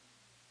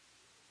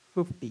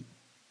 50.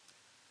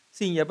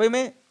 see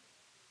எப்பயுமே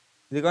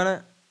இதுக்கான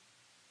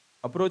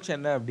அப்ரோச்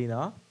என்ன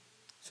அப்படின்னா,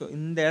 ஸோ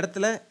இந்த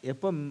இடத்துல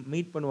எப்போ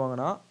மீட்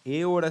பண்ணுவாங்கன்னா,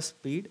 ஏவோட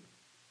ஸ்பீட்,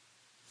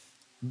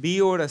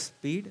 பியோட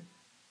ஸ்பீட்,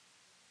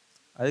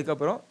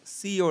 அதுக்கப்புறம்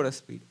சியோட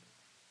ஸ்பீட்.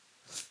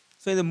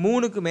 ஸோ இந்த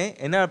மூணுக்குமே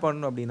என்ன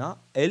பண்ணணும் அப்படின்னா,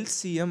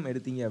 எல்சிஎம்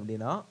எடுத்தீங்க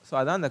அப்படின்னா, ஸோ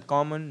அதான் அந்த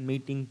காமன்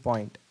மீட்டிங்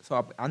பாயிண்ட். ஸோ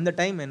அந்த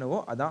டைம் என்னவோ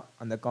அதான்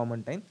அந்த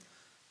common time.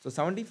 So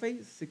 75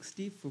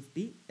 60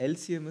 50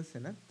 LCM is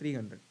என்ன?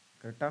 300.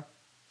 கரெக்டாக?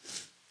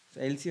 So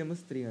LCM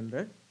is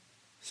 300.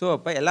 ஸோ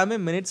அப்போ எல்லாமே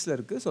மினிட்ஸில்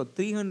இருக்குது. So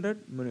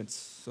 300 minutes.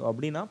 ஸோ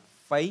அப்படின்னா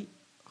 5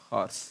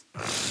 hours.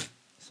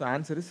 So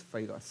answer is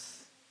 5 hours.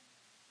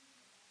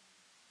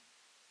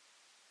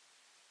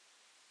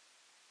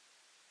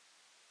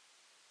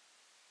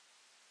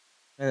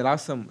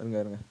 Last some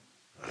இருங்க.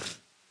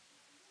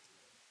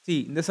 சி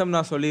இந்த சம்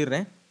நான்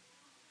சொல்லிடுறேன்.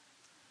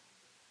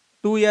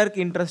 2 year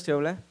இன்ட்ரெஸ்ட்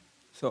எவ்வளோ?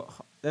 So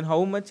then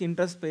how much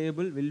interest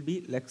payable will be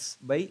less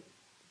by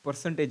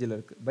பர்சன்டேஜில்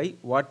இருக்குது. By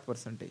what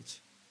percentage?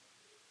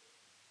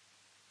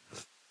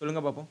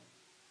 சொல்லுங்கள் பார்ப்போம்.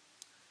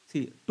 C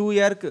 2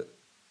 year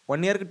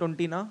 1 year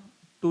 20னா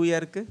 2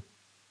 year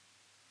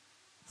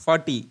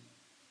 40.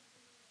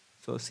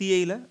 So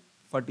சிஐயில்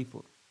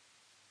 44.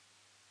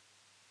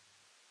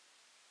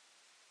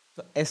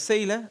 So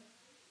எஸ்ஐயில்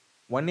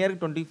 1 year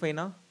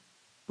 25னா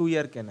 2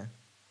 year என்ன?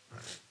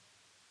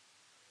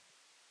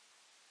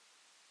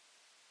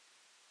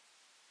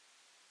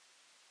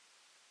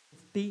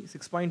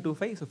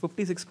 56.25. ஸோ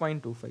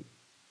 56.25.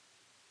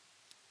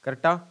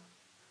 கரெக்டா?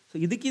 ஸோ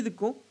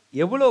இதுக்கும்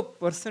எவ்வளோ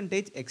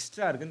பர்சன்டேஜ்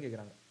எக்ஸ்ட்ரா இருக்குன்னு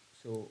கேட்குறாங்க.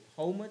 So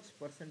how much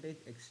percentage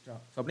extra?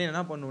 So அப்படின்னு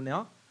என்ன பண்ணணும்னா,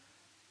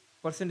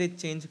 percentage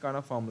சேஞ்சுக்கான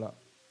formula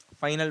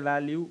final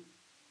value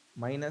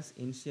minus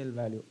initial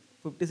value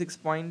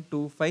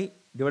 56.25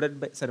 divided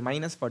by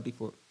minus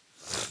 44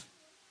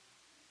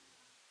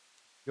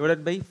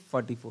 divided by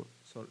 44.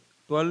 So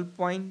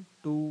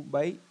 12.2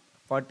 by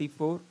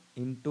 44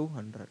 into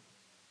 100.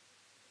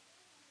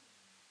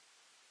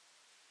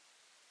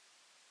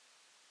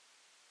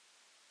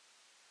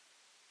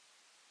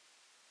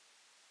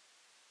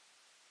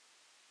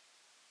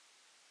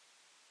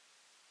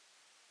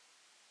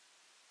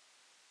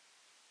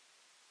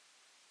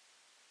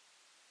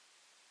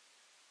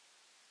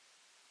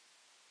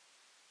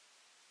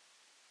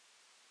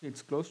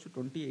 It's close to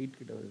 28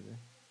 கிட்ட வருது.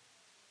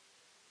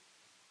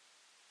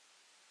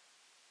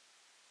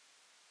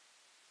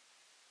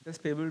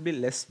 Interest payable will be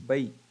less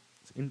by.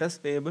 Interest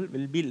payable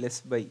will be less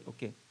by.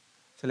 Okay.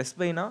 So less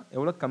by னா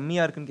எவ்வளோ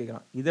கம்மியாக இருக்குன்னு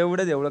கேட்குறான். இதை விட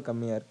இது எவ்வளோ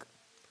கம்மியாக இருக்கு?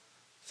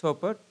 ஸோ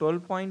அப்போ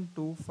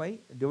 12.25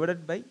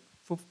 divided by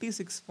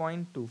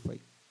 56.25.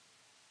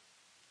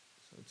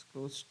 So it's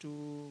close to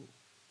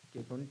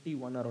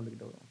 21 around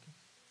கிட்ட வரும். ஓகே.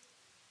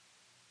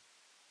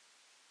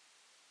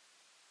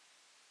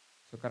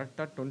 ஸோ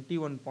கரெக்டாக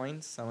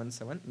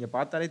 21.77. இங்கே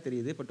பார்த்தாலே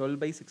தெரியுது. இப்போ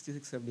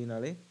 12/66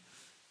 அப்படின்னாலே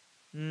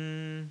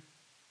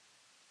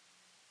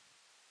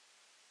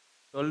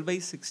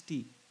 12/60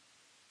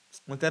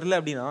 உங்களுக்கு தெரில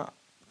அப்படின்னா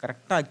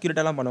கரெக்டாக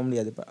அக்யூரேட்டாலாம் பண்ண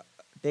முடியாது. இப்போ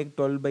take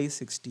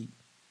 12/60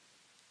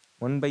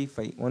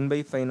 1/5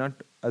 1/5 not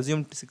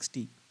assume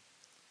 60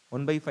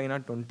 1/5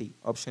 not 20.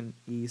 Option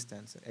E is the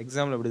answer.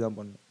 Example அப்படி தான்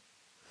பண்ணணும்.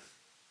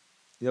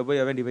 இதை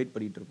போய் அவன் டிவைட்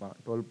பண்ணிகிட்டு இருப்பான்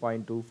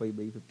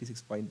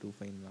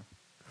 12.25/56.25லாம்.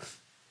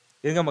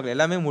 இருங்க மக்கள்,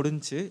 எல்லாமே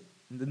முடிஞ்சு.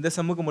 இந்த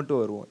சம்முக்கு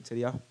மட்டும் வருவோம்.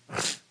 சரியா?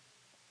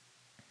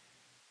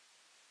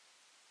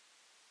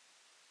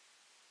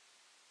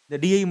 இந்த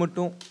டிஐ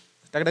மட்டும்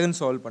டக்கு டக்குன்னு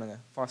சால்வ் பண்ணுங்க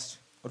ஃபாஸ்ட்.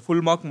 ஒரு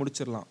ஃபுல் மார்க்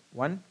முடிச்சிடலாம்.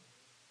 1.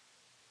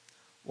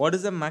 What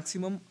is the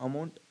maximum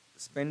amount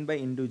spend by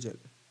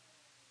individual?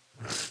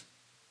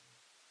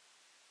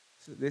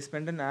 So they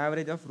spend an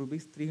average of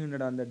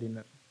 ₹300 on the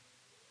dinner.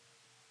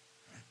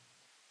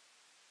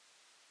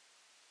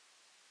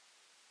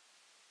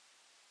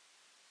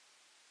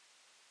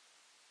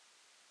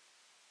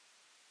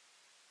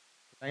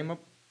 Time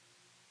அப்.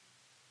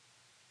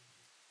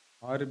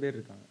 6 பேர்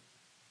இருக்காங்க.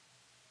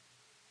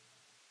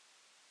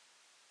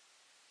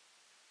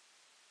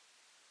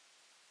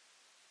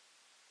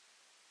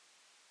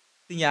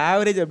 நீங்கள்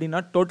ஆவரேஜ்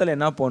அப்படின்னா டோட்டல்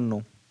என்ன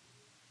போடணும்?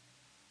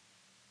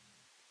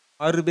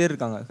 6 பேர்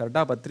இருக்காங்க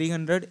கரெக்டாக. அப்போ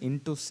 300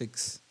 into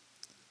 6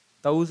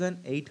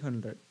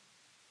 1800.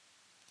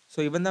 ஸோ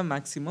இவன் தான்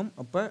மேக்ஸிமம்.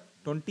 அப்போ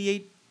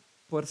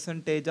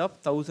 28% of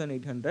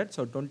 1800.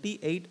 So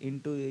 28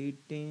 into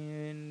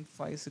 18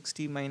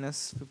 560 minus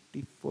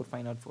 54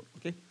 504.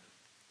 Okay.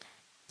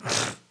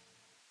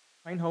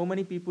 Find how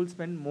many people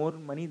spend more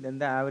money than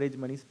the average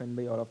money spent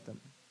by all of them.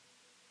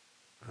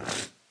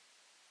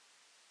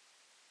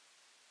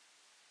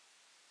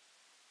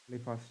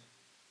 Play fast.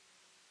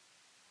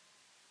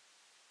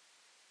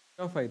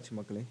 Tough ஆயிடுச்சு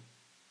மக்களே.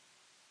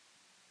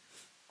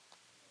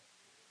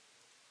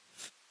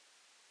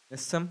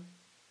 SM.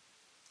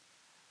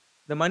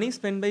 The money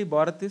spent by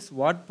Bharat is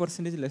what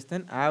percentage less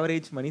than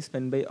average money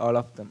spent by all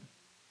of them?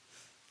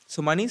 So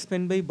money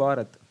spent by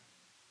Bharat.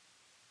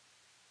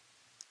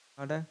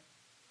 Ada.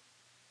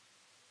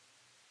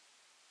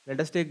 Let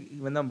us take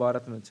even the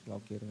Bharat nu vechikalam.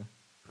 Okay irunga.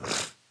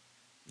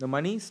 The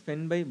money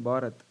spent by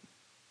Bharat.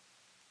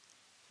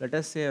 Let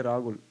us say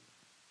Rahul.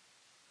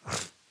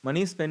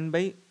 Money spent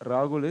by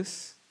Rahul is,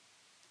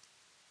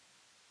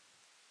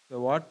 so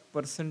what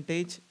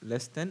percentage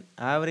less than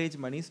average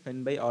money spent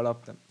by all of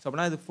them? So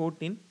apna idu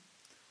 14.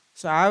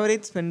 So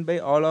average spent by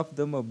all of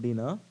them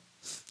அப்படின்னா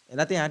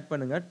எல்லாத்தையும் add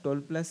பண்ணுங்க.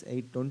 12 plus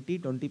 8 20,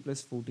 20 plus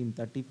 14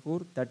 34,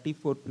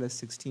 34 plus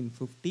 16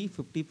 50,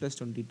 50 plus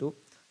 22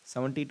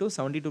 72,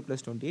 72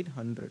 plus 28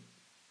 100.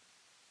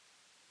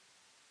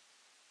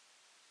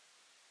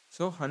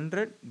 So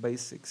 100 by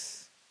 6.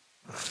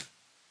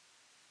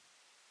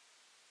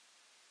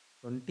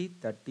 20,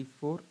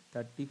 34,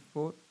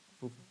 34,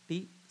 50,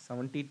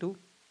 72,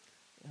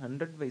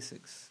 100 by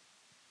 6.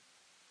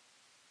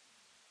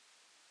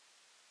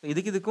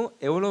 இதுக்கும்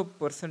எவ்வளோ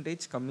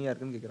percentage கம்மியாக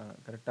இருக்குன்னு கேட்குறாங்க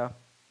கரெக்டாக.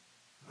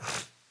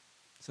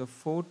 So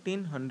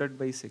 1400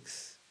 by 6.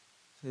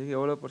 So இதுக்கு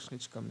எவ்வளோ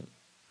பர்சன்டேஜ் கம்மி?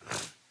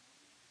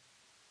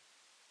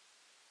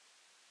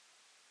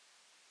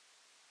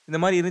 இந்த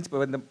மாதிரி இருந்துச்சு. இப்போ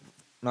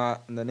நான்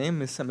இந்த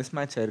நேம் மிஸ்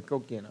மேட்ச் ஆயிருக்கு.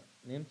 ஓகே, நான்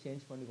நேம்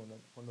சேஞ்ச் பண்ணி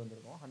கொண்டு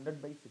வந்திருக்கோம். 100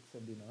 by 6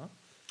 அப்படின்னா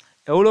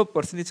எவ்வளோ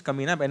பர்சன்டேஜ்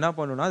கம்மினா இப்போ என்ன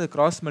பண்ணணும்னா அது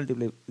கிராஸ்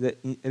மல்டிப்ளை, இது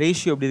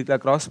ரேஷியோ எப்படி இருக்குல்ல,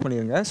 கிராஸ்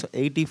பண்ணிடுங்க. ஸோ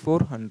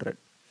 8400.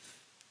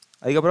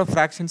 அதுக்கப்புறம்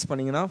ஃப்ராக்ஷன்ஸ்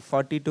பண்ணிங்கன்னா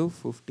 42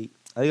 50.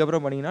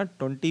 அதுக்கப்புறம் பண்ணிங்கன்னா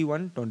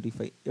 21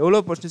 25.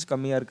 எவ்வளோ பர்சன்டேஜ்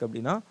கம்மியாக இருக்குது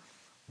அப்படின்னா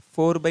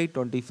 4 by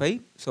 25.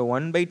 So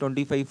 1 by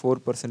 25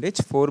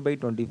 4%, 4 by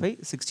 25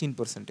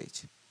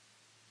 16%.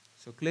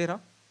 So கிளியரா?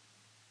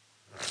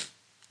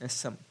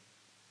 SM.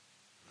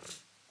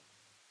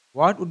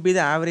 What would be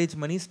the average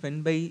money spent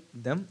by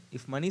them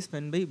if money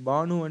spent by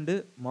Banu and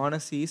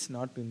Manasi is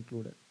not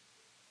included?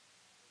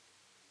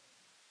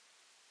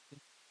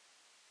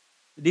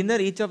 Dinner,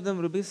 each of them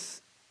rupees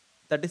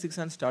 36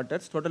 on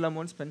starters. Total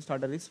amount spent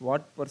starter is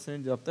what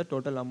percentage of the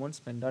total amount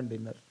spent on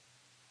dinner?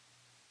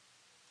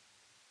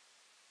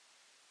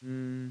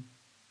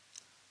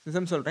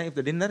 System சொல்றேன். If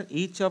the dinner,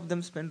 each of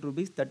them spent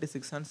rupees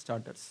 36 on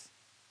starters.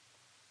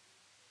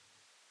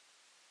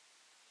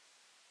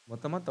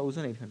 மொத்தமா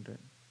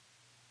 1800.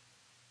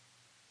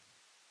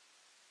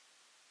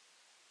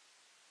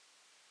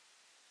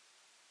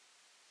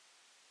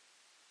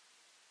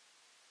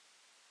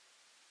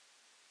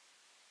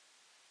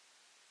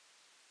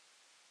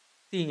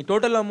 See,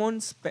 total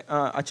amount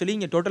actually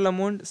total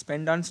amount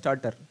spent on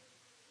starter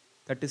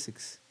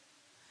 36.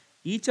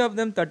 Each of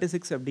them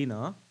 36 அப்படின்னா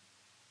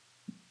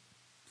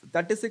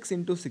 36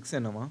 into 6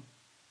 என்னமா?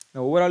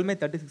 நான் ஓவராலுமே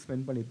 36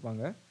 spend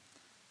பண்ணியிருப்பாங்க.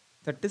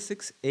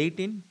 36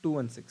 18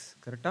 216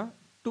 கரெக்டாக.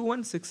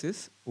 216 is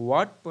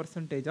what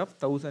percentage of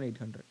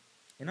 1800?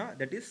 ஏன்னா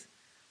that is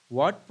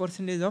what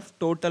percentage of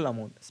total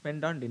amount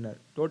spent on dinner.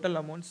 Total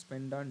amount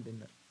spent on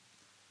dinner.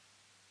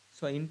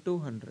 So into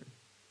 100.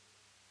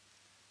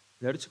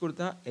 இதை அடிச்சு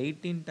கொடுத்தா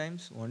 18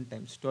 times 1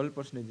 times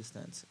 12% is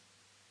the answer.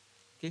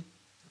 Okay.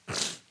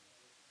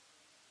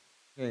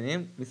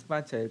 Name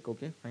mismatch ஆயிருக்கு.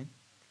 Okay fine.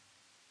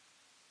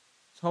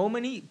 So how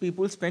many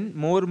people spend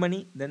more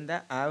money than the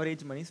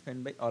average money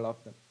spent by all of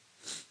them?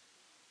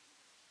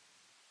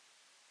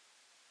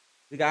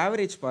 இதுக்கு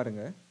average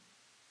பாருங்க.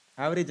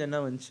 Average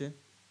என்ன வந்துச்சு?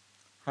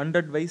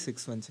 100 by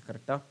 6 வந்துச்சு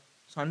கரெக்டா.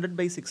 ஸோ 100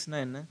 by 6னா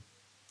என்ன?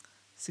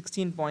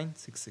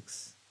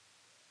 16.66.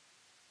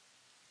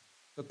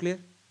 So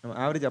clear? நம்ம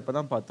average அப்போ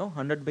தான் பார்த்தோம்.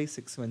 100 by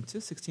 6 வந்துச்சு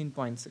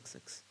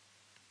 16.66.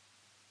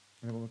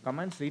 எனக்கு உங்கள்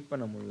கமெண்ட்ஸ் ரீட்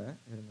பண்ண முடியல,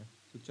 இருங்க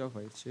சுவிட்ச் ஆஃப்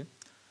ஆயிடுச்சு.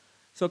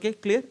 So okay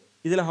clear.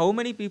 இதில் how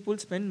many people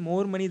spend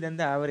more மணி தென்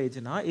த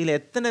ஆவரேஜ்னா இதில்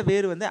எத்தனை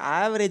பேர் வந்து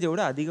ஆவரேஜை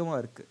விட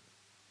அதிகமாக இருக்குது?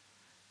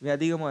 இவன்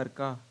அதிகமாக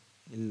இருக்கா?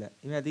 இல்லை.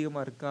 இவன்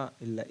அதிகமாக இருக்கா?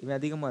 இல்லை. இவன்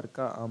அதிகமாக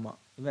இருக்கா? ஆமாம்.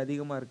 இவன்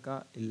அதிகமாக இருக்கா?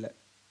 இல்லை.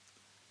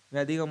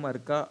 இவன் அதிகமாக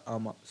இருக்கா?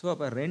 ஆமாம். ஸோ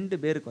அப்போ 2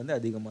 பேருக்கு வந்து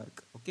அதிகமாக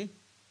இருக்குது. Okay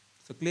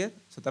so clear.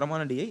 ஸோ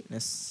தரமான டிஐ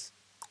நெஸ்.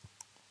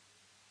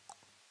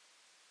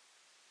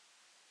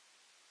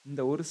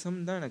 இந்த ஒரு சம்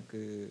தான் எனக்கு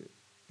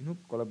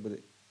இன்னும் குழப்புது.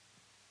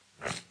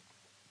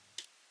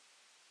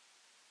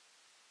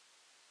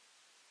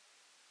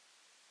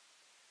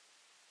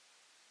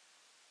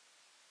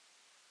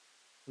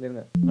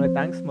 இல்லைங்க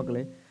தேங்க்ஸ்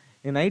மக்களே.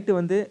 நைட்டு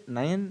வந்து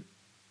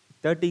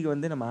 9:30க்கு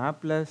வந்து நம்ம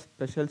ஆப்பில்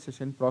special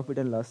session profit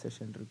and loss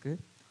session இருக்குது.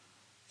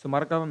 ஸோ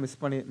மறக்காமல்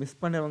மிஸ்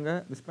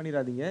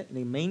பண்ணிடாதீங்க.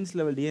 இன்றைக்கி மெயின்ஸ்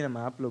லெவல் டிஏ நம்ம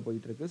ஆப்பில்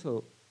போயிட்டுருக்கு. So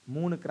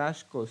 3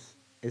 crash course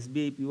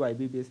SBI PO,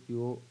 IBPS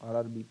PO,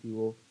 RRB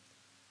PO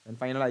and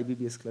ஃபைனலாக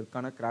ஐபிபிஎஸ்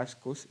கிளர்க்கான கிராஷ்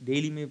கோர்ஸ்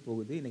டெய்லியுமே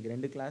போகுது. இன்றைக்கி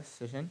 2 கிளாஸ்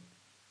செஷன்.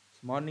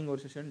 மார்னிங்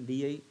ஒரு session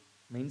DI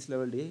mains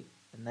level DI,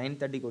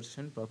 9:30க்கு ஒரு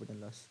session profit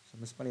and loss.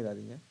 So miss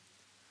பண்ணிடாதீங்க.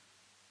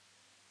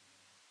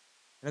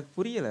 எனக்கு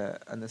புரியலை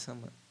அந்த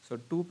சம். So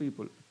 2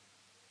 people.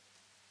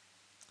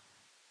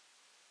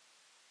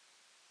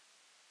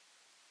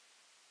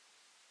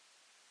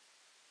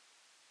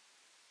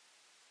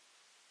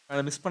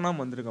 அதை மிஸ்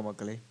பண்ணாமல் வந்திருக்க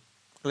மக்களே.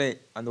 மக்களே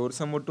அந்த ஒரு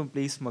சம் மட்டும்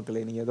ப்ளீஸ்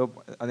மக்களே, நீங்கள் ஏதோ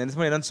அந்த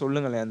சம் என்னன்னு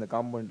சொல்லுங்களேன். அந்த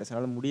காம்பவுண்ட்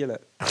என்னால் முடியலை.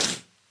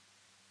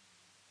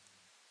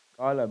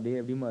 கால் அப்படியே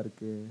எப்படிமா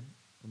இருக்குது,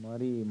 ஒரு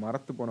மாதிரி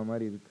மரத்து போன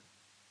மாதிரி இருக்குது.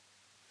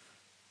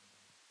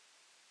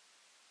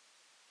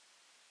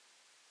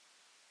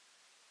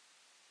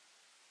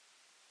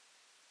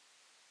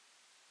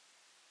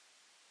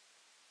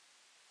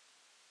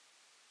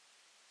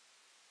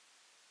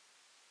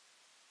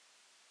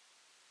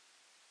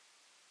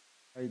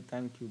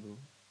 Thank you bro.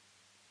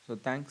 So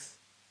thanks.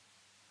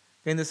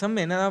 இந்த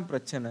சம் என்னதான்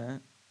பிரச்சனை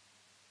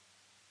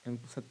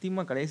எனக்கு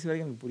சத்தியமாக கடைசி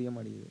வரைக்கும் எனக்கு புரிய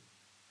மாட்டேங்குது.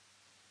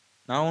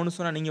 நான் ஒன்று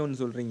சொன்னால் நீங்கள்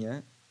ஒன்று சொல்கிறீங்க.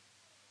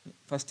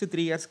 First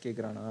 3 years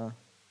கேட்குறானா?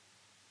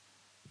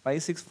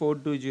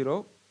 56420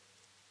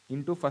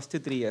 into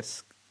first 3 years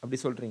அப்படி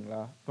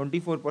சொல்கிறீங்களா?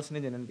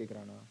 24% என்னன்னு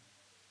கேட்குறானா?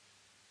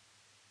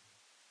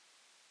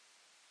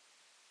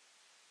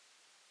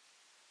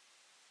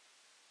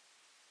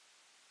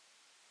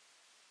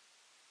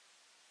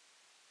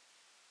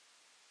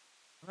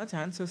 ஆனால்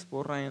சான்சஸ்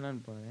போடுறாங்கன்னு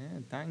பாரு.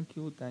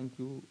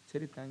 தேங்க்யூ.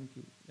 சரி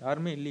தேங்க்யூ.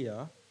 யாருமே இல்லையா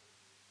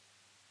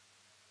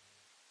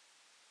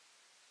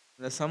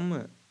இந்த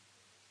சம்மு?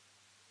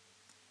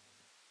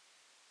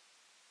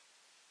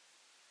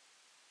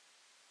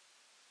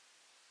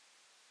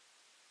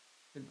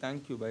 சரி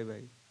thank you.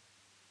 By.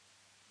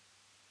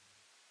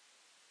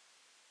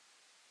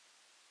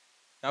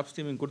 Top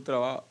streaming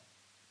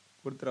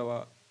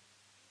கொடுத்துறவா?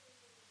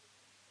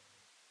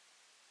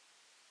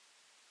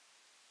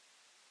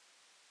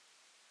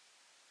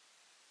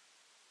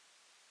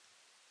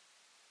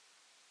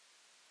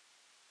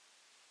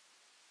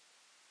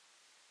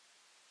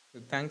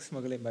 Thanks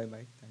மகளே.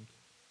 பை. தேங்க்யூ.